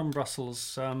diplomat from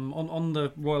Brussels on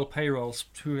the royal payrolls,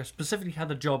 who specifically had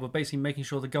the job of basically making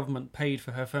sure the government paid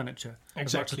for her furniture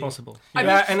as much as possible. I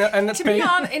Yeah, and to be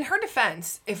honest, in her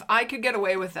defense, if I could get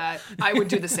away with that, I would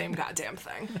do the same goddamn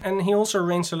thing. And he also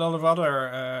arranged a lot of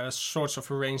other sorts of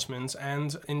arrangements.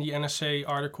 And in the NSA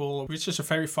article, which is a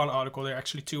very fun article, there are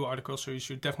actually 2 articles, so you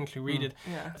should definitely read it.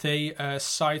 Yeah. They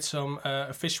cite some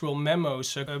official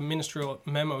memos, ministerial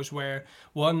memos, where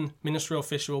one ministerial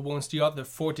official warns the other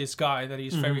for this guy that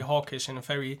he's very hawkish and a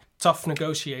very tough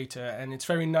negotiator. And it's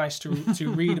very nice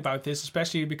to read about this,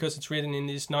 especially because it's written in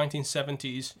this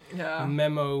 1970s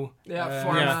memo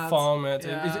format.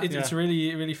 Yeah. It's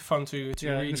really, really fun to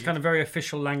read. It's kind of very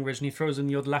official language, and he throws in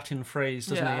the odd Latin phrase,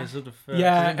 doesn't he? Sort of,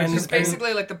 and it's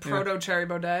basically like the proto Thierry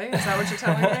Baudet. Is that what you're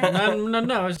telling me?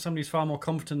 No. Somebody's far more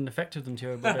competent and effective than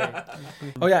Thierry Baudet.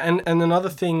 Oh yeah, and another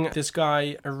thing this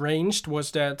guy arranged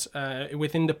was that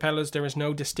within the palace there is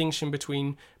no distinction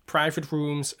between private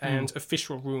rooms and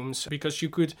official rooms, because you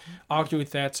could argue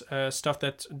that stuff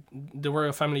that the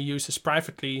royal family uses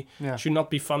privately should not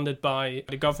be funded by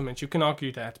the government. You can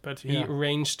argue that, but he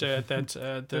arranged that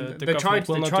the They government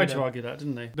will not tried do to that. argue that,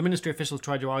 didn't they? The ministry officials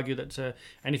tried to argue that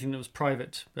anything that was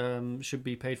private should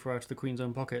be paid for out of the Queen's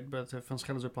own pocket, but von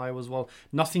Schelle's reply was, well,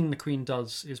 nothing the Queen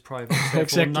does is private, therefore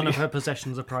Exactly. none of her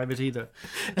possessions are private either.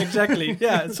 Exactly.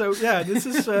 Yeah. So this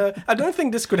is. I don't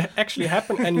think this could actually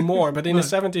happen anymore, but in the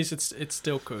 70s, it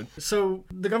still could. So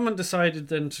the government decided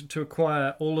then to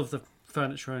acquire all of the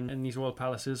furniture in these royal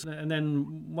palaces, and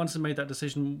then once they made that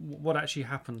decision, what actually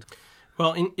happened?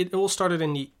 Well, it all started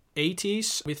in the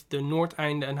 80s with the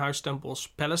Noordeinde and Huistempels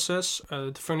palaces.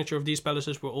 The furniture of these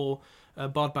palaces were all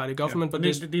bought by the government, but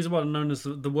these are what are known as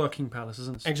the working palaces,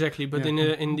 isn't it? Exactly, but in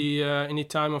the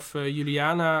time of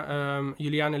Juliana,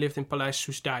 Juliana lived in Paleis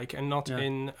Soestdijk and not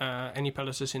in any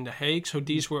palaces in The Hague. So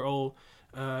these were all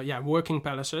working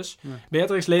palaces. Yeah.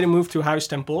 Beatrix later moved to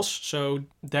Huistempels, so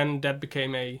then that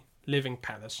became a living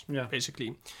palace,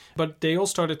 basically. But they all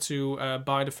started to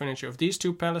buy the furniture of these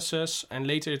 2 palaces, and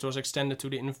later it was extended to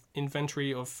the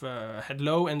inventory of Het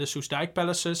Loo and the Soestdijk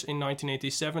palaces in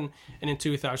 1987 and in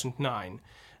 2009.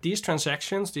 These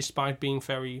transactions, despite being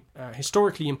very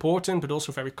historically important, but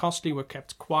also very costly, were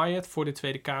kept quiet for the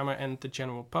Tweede Kamer and the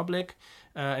general public.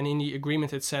 And in the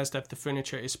agreement it says that the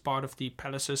furniture is part of the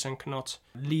palaces and cannot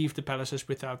leave the palaces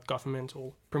without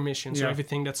governmental permission. So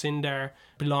everything that's in there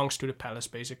belongs to the palace,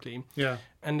 basically. Yeah.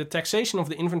 And the taxation of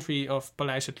the inventory of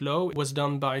Paleis Het Loo was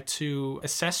done by 2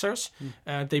 assessors.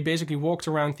 They basically walked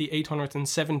around the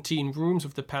 817 rooms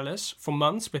of the palace for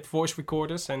months with voice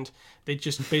recorders, and they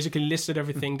just basically listed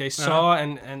everything they saw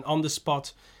and on the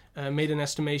spot made an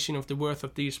estimation of the worth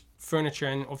of these furniture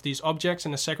and of these objects,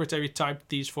 and the secretary typed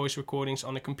these voice recordings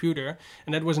on a computer,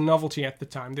 and that was a novelty at the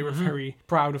time. They were very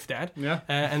proud of that.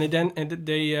 And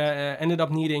they ended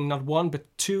up needing not 1 but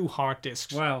 2 hard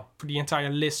disks for the entire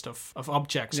list of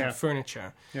objects and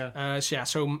furniture.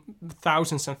 So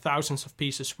thousands and thousands of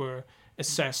pieces were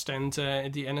assessed, and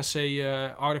the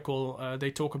NSA article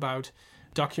they talk about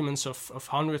documents of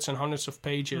hundreds and hundreds of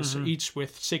pages, each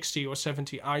with 60 or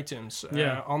 70 items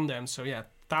on them. So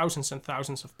thousands and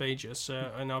thousands of pages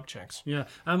and objects. Yeah,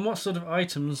 and what sort of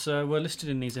items were listed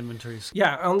in these inventories?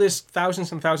 Yeah, on these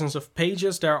thousands and thousands of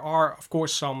pages, there are, of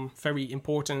course, some very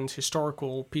important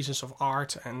historical pieces of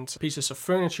art and pieces of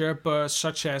furniture, but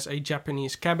such as a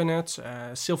Japanese cabinet,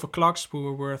 silver clocks who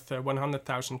were worth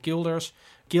 100,000 guilders,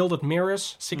 gilded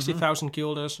mirrors, 60,000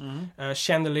 guilders,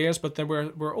 chandeliers, but there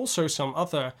were also some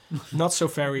other not so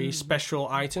very special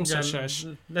items, such as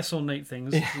less ornate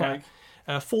things, like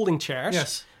folding chairs.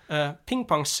 yes. Ping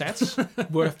pong sets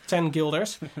worth 10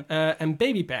 guilders, and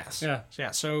baby baths.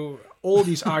 Yeah. So all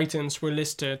these items were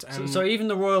listed. And So even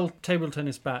the royal table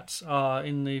tennis bats are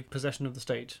in the possession of the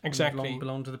state. Exactly.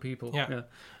 Belong to the people. Yeah.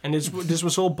 And this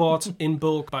was all bought in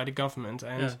bulk by the government.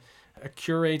 And a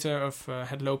curator of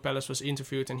Hadlow Palace was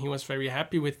interviewed, and he was very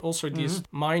happy with also these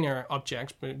minor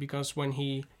objects, because when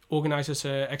he organizes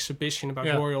an exhibition about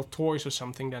royal toys or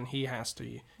something, then he has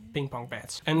the ping pong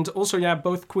bats. And also,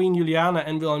 both Queen Juliana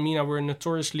and Wilhelmina were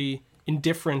notoriously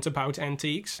indifferent about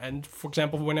antiques. And for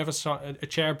example, whenever a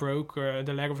chair broke, or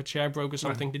the leg of a chair broke or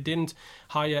something, they didn't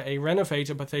hire a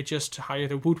renovator, but they just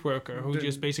hired a woodworker who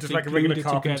just basically like a glued regular it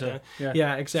carpenter. together.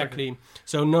 Yeah, exactly.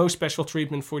 So no special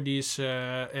treatment for these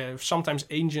sometimes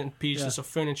ancient pieces of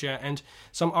furniture. And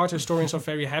some art historians are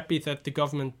very happy that the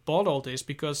government bought all this,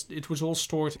 because it was all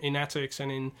stored in attics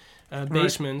and in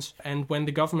basements. And when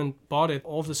the government bought it,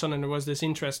 all of a sudden there was this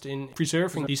interest in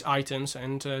preserving these items,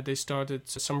 and they started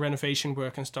some renovation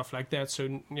work and stuff like that.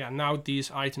 So now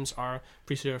these items are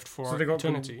preserved for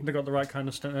eternity. They got the right kind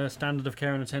of standard of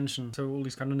care and attention. So all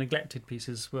these kind of neglected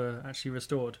pieces were actually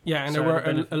restored. Yeah, and there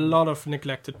were a lot of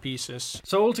neglected pieces.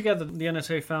 So altogether, the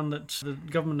NSA found that the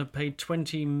government had paid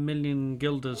 20 million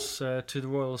guilders to the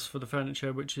royals for the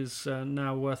furniture, which is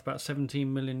now worth about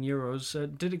 17 million euros.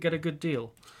 Did it get a good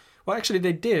deal? Well, actually,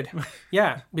 they did.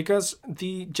 Because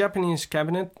the Japanese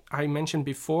cabinet I mentioned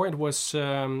before, it was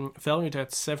valued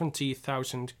at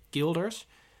 70,000 guilders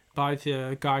by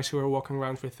the guys who were walking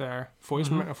around with their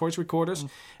voice recorders.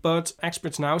 But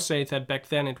experts now say that back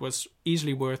then it was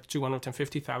easily worth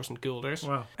 250,000 guilders.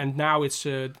 Wow. And now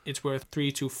it's worth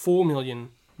 3 to 4 million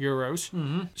euros.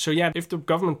 So if the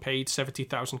government paid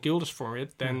 70,000 guilders for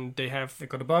it, then they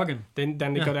got a bargain. Then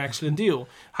they got an excellent deal.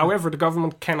 However, the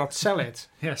government cannot sell it.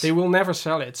 Yes. They will never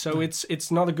sell it. So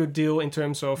it's not a good deal in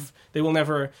terms of they will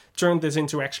never turn this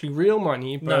into actually real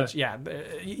money. But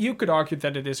you could argue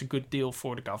that it is a good deal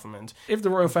for the government. If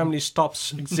the royal family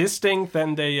stops existing,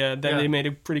 then they made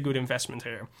a pretty good investment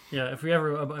here. Yeah, if we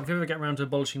ever get around to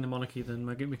abolishing the monarchy, then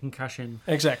we can cash in.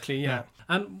 Exactly. Yeah.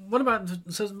 And what about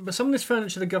some of this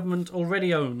furniture the government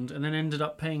already owned and then ended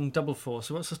up paying double for?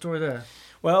 So what's the story there?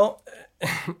 Well,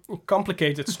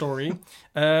 complicated story.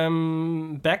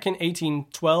 Back in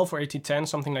 1812 or 1810,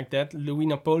 something like that, Louis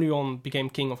Napoleon became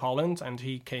King of Holland, and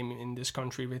he came in this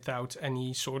country without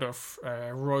any sort of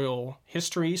royal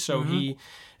history. So he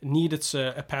needed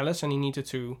a palace, and he needed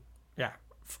to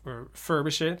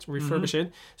refurbish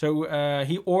it. So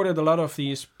he ordered a lot of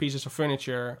these pieces of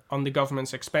furniture on the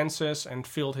government's expenses and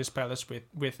filled his palace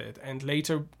with it. And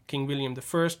later, King William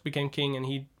I became king, and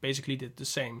he basically did the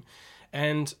same.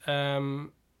 And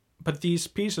but these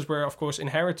pieces were, of course,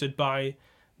 inherited by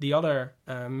the other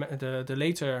the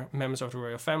later members of the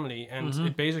royal family, and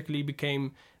it basically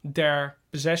became their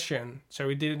possession. So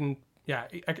it didn't.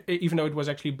 Even though it was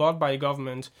actually bought by a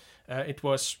government, it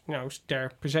was their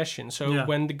possession. So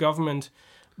when the government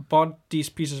bought these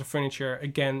pieces of furniture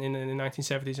again in the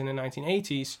 1970s and the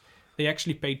 1980s, they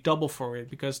actually paid double for it,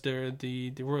 because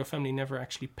the royal family never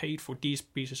actually paid for these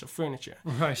pieces of furniture.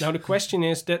 Right. Now the question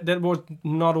is that was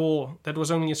not all. That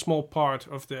was only a small part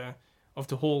of the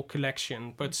whole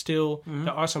collection, but still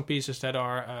there are some pieces that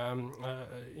are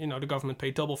the government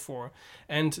paid double for.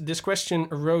 And this question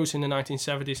arose in the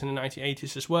 1970s and the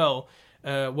 1980s as well.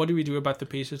 What do we do about the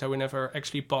pieces that were never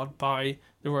actually bought by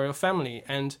the royal family?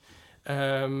 And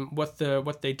what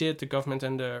they did, the government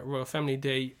and the royal family,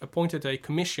 they appointed a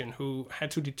commission who had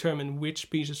to determine which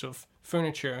pieces of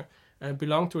furniture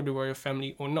belonged to the royal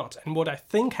family or not. And what I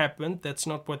think happened, that's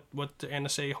not what the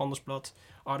NSA Handelsblad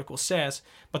article says,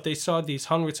 but they saw these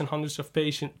hundreds and hundreds of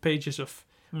pages of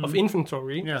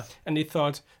inventory, and they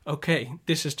thought, okay,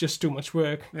 this is just too much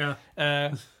work.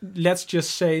 Let's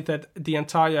just say that the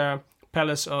entire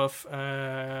palace of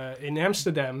in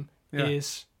Amsterdam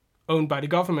is owned by the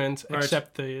government,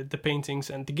 except the paintings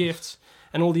and the gifts,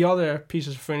 and all the other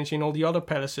pieces of furniture in all the other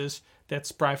palaces,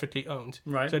 that's privately owned.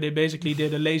 Right. So they basically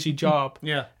did a lazy job.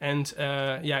 And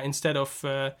instead of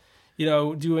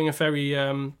doing a very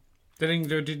they didn't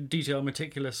do detailed,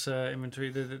 meticulous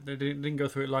inventory. They didn't go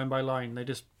through it line by line. They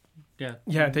just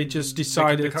they just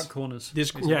decided they cut corners.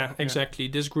 Exactly.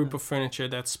 This group of furniture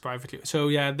that's privately. So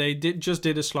they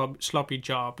did a sloppy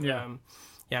job.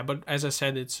 But as I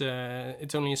said, it's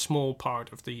only a small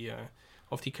part of the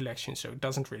collection, so it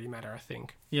doesn't really matter, I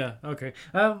think. Yeah. Okay.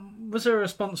 Was there a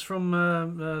response from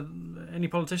any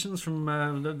politicians, from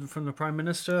the Prime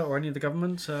Minister or any of the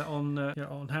government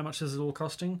on how much this is all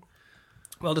costing?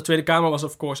 Well, the Tweede Kamer was,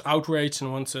 of course, outraged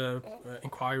and wants an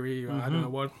inquiry. I don't know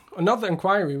what. Another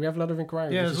inquiry. We have a lot of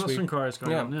inquiries. Yeah, there's lots of inquiries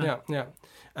going on. Yeah.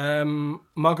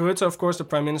 Mark Rutte, of course, the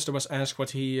Prime Minister, was asked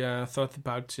what he thought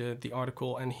about the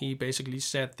article, and he basically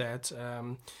said that...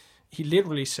 he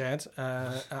literally said,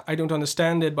 "I don't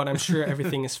understand it, but I'm sure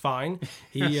everything is fine."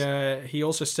 He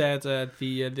also said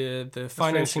the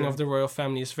financing of the royal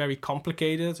family is very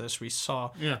complicated, as we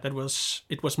saw. Yeah. It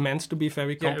was meant to be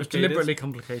very complicated. It was deliberately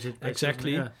complicated.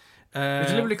 Exactly. Yeah. It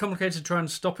was deliberately complicated to try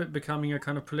and stop it becoming a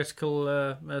kind of political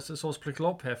political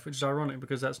op-hef, which is ironic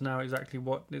because that's now exactly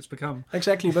what it's become.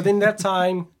 Exactly, but in that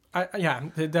time.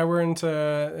 There weren't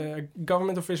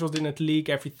government officials didn't leak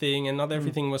everything, and not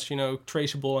everything was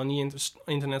traceable on the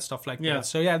internet, stuff like that.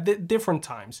 So different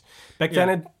times. Back then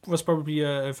it was probably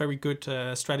a very good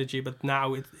strategy, but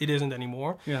now it isn't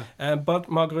anymore. Yeah. But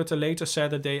Mark Rutte later said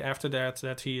the day after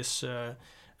that he is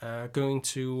going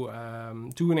to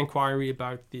do an inquiry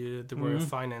about the royal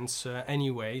finance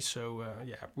anyway. So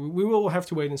we will have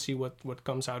to wait and see what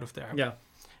comes out of there. Yeah.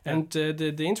 And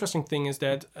the interesting thing is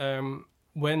that.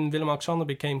 When Willem-Alexander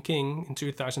became king in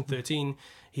 2013,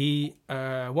 he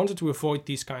wanted to avoid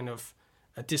these kind of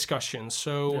discussions.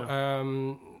 So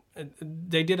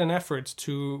they did an effort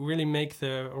to really make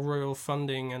the royal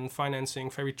funding and financing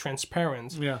very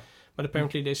transparent. Yeah. But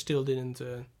apparently they still didn't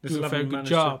do a very good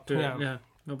job. Yeah,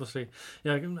 obviously.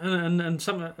 Yeah,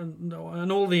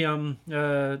 and all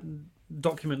the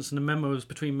documents and the memos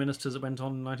between ministers that went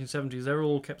on in the 1970s, they're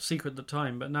all kept secret at the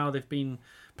time, but now they've been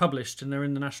published and they're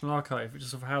in the National Archive, which is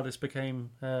sort of how this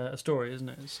became a story, isn't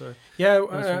it? So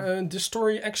the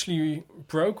story actually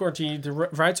broke, or the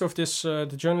writer of this,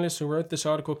 the journalist who wrote this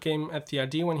article, came at the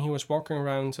idea when he was walking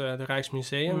around the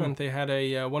Rijksmuseum, and they had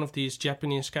one of these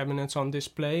Japanese cabinets on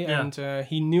display, and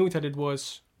he knew that it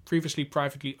was previously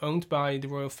privately owned by the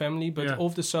royal family, but all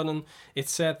of a sudden it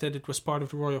said that it was part of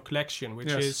the royal collection,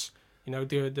 which is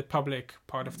the public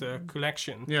part of the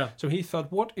collection. Yeah. So he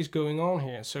thought, what is going on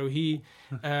here? So he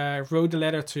wrote a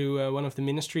letter to one of the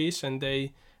ministries, and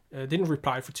they didn't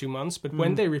reply for 2 months. But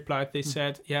when they replied, they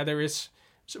said, there is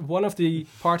one of the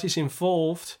parties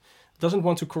involved doesn't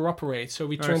want to cooperate. So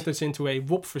we turned this into a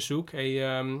WOP-verzoek,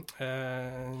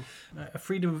 a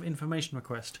freedom of information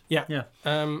request. Yeah.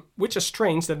 Which is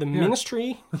strange that the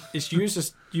ministry is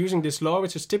using this law,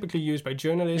 which is typically used by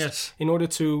journalists, in order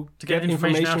to get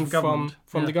information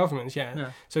from the government.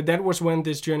 Yeah. So that was when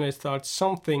this journalist thought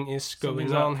something is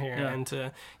going on here. Yeah.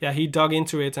 And he dug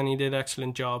into it and he did an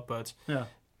excellent job. But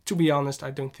to be honest,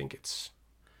 I don't think it's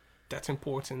that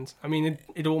important. I mean,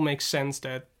 it all makes sense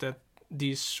that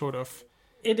these sort of...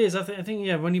 It is. I think,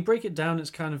 when you break it down, it's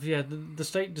kind of, the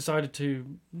state decided to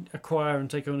acquire and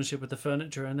take ownership of the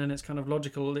furniture, and then it's kind of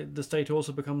logical the state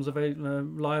also becomes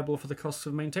liable for the costs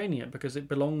of maintaining it because it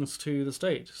belongs to the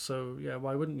state. So,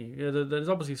 why wouldn't you? There's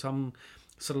obviously some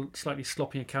sort of slightly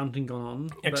sloppy accounting going on.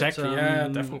 Exactly,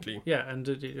 definitely. Yeah, and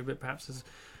perhaps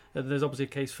there's obviously a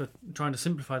case for trying to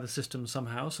simplify the system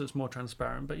somehow so it's more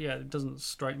transparent. But, it doesn't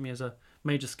strike me as a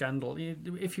major scandal.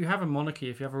 If you have a monarchy,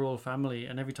 if you have a royal family,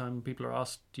 and every time people are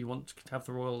asked, "Do you want to have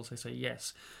the royals?" they say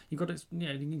yes. You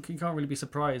can't really be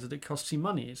surprised that it costs you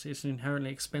money. It's an inherently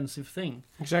expensive thing.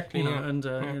 Exactly. And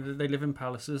they live in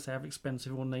palaces. They have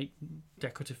expensive, ornate,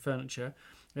 decorative furniture.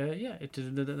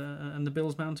 And the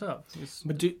bills mount up.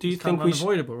 But do you think kind of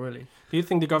unavoidable, really? Do you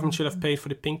think the government should have paid for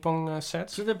the ping pong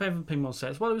sets? Should they pay for the ping pong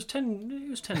sets? Well, it was 10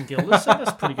 guilders. So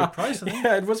that's a pretty good price, I think.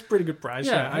 Yeah, it was a pretty good price.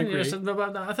 Yeah, I agree.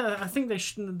 I think they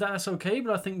should. That's okay,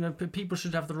 but I think that people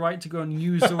should have the right to go and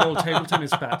use the royal table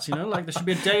tennis bats. Like there should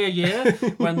be a day a year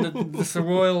when the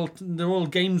royal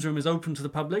games room is open to the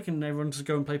public and everyone just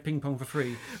go and play ping pong for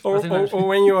free. Or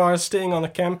when you are staying on a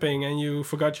camping and you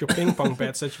forgot your ping pong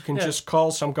bats, that you can just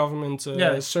call some government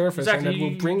service, and that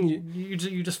will bring you.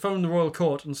 You just phone the royal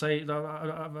court and say,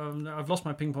 "I've lost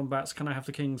my ping pong bats. Can I have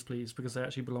the kings, please? Because they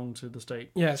actually belong to the state."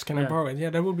 Yes, can I borrow it?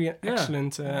 Yeah, that would be an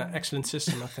excellent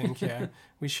system. I think. Yeah,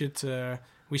 we should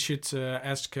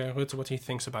ask Rutte what he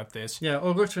thinks about this. Yeah,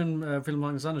 or Rutte and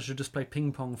Willem-Alexander should just play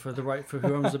ping pong for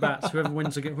who owns the bats. Whoever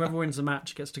wins the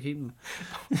match gets to keep them.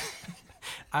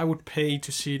 I would pay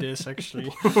to see this,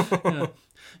 actually.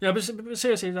 Yeah, but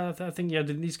seriously, I think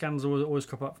these scandals always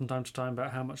crop up from time to time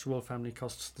about how much the royal family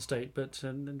costs the state. But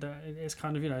it's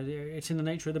kind of it's in the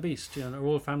nature of the beast. A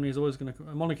royal family is always a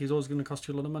monarchy is always going to cost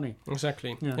you a lot of money.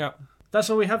 Exactly. Yeah. That's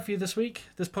all we have for you this week.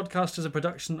 This podcast is a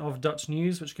production of Dutch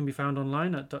News, which can be found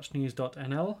online at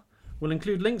dutchnews.nl. We'll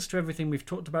include links to everything we've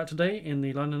talked about today in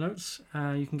the liner notes.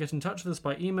 You can get in touch with us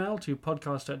by email to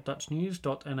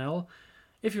podcast@dutchnews.nl.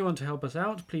 If you want to help us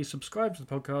out, please subscribe to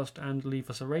the podcast and leave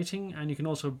us a rating. And you can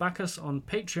also back us on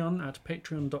Patreon at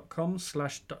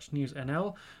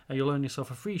patreon.com/DutchNewsNL. You'll earn yourself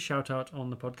a free shout-out on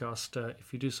the podcast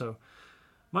if you do so.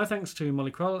 My thanks to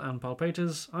Molly Krull and Paul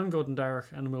Peters. I'm Gordon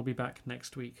Darroch, and we'll be back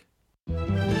next week.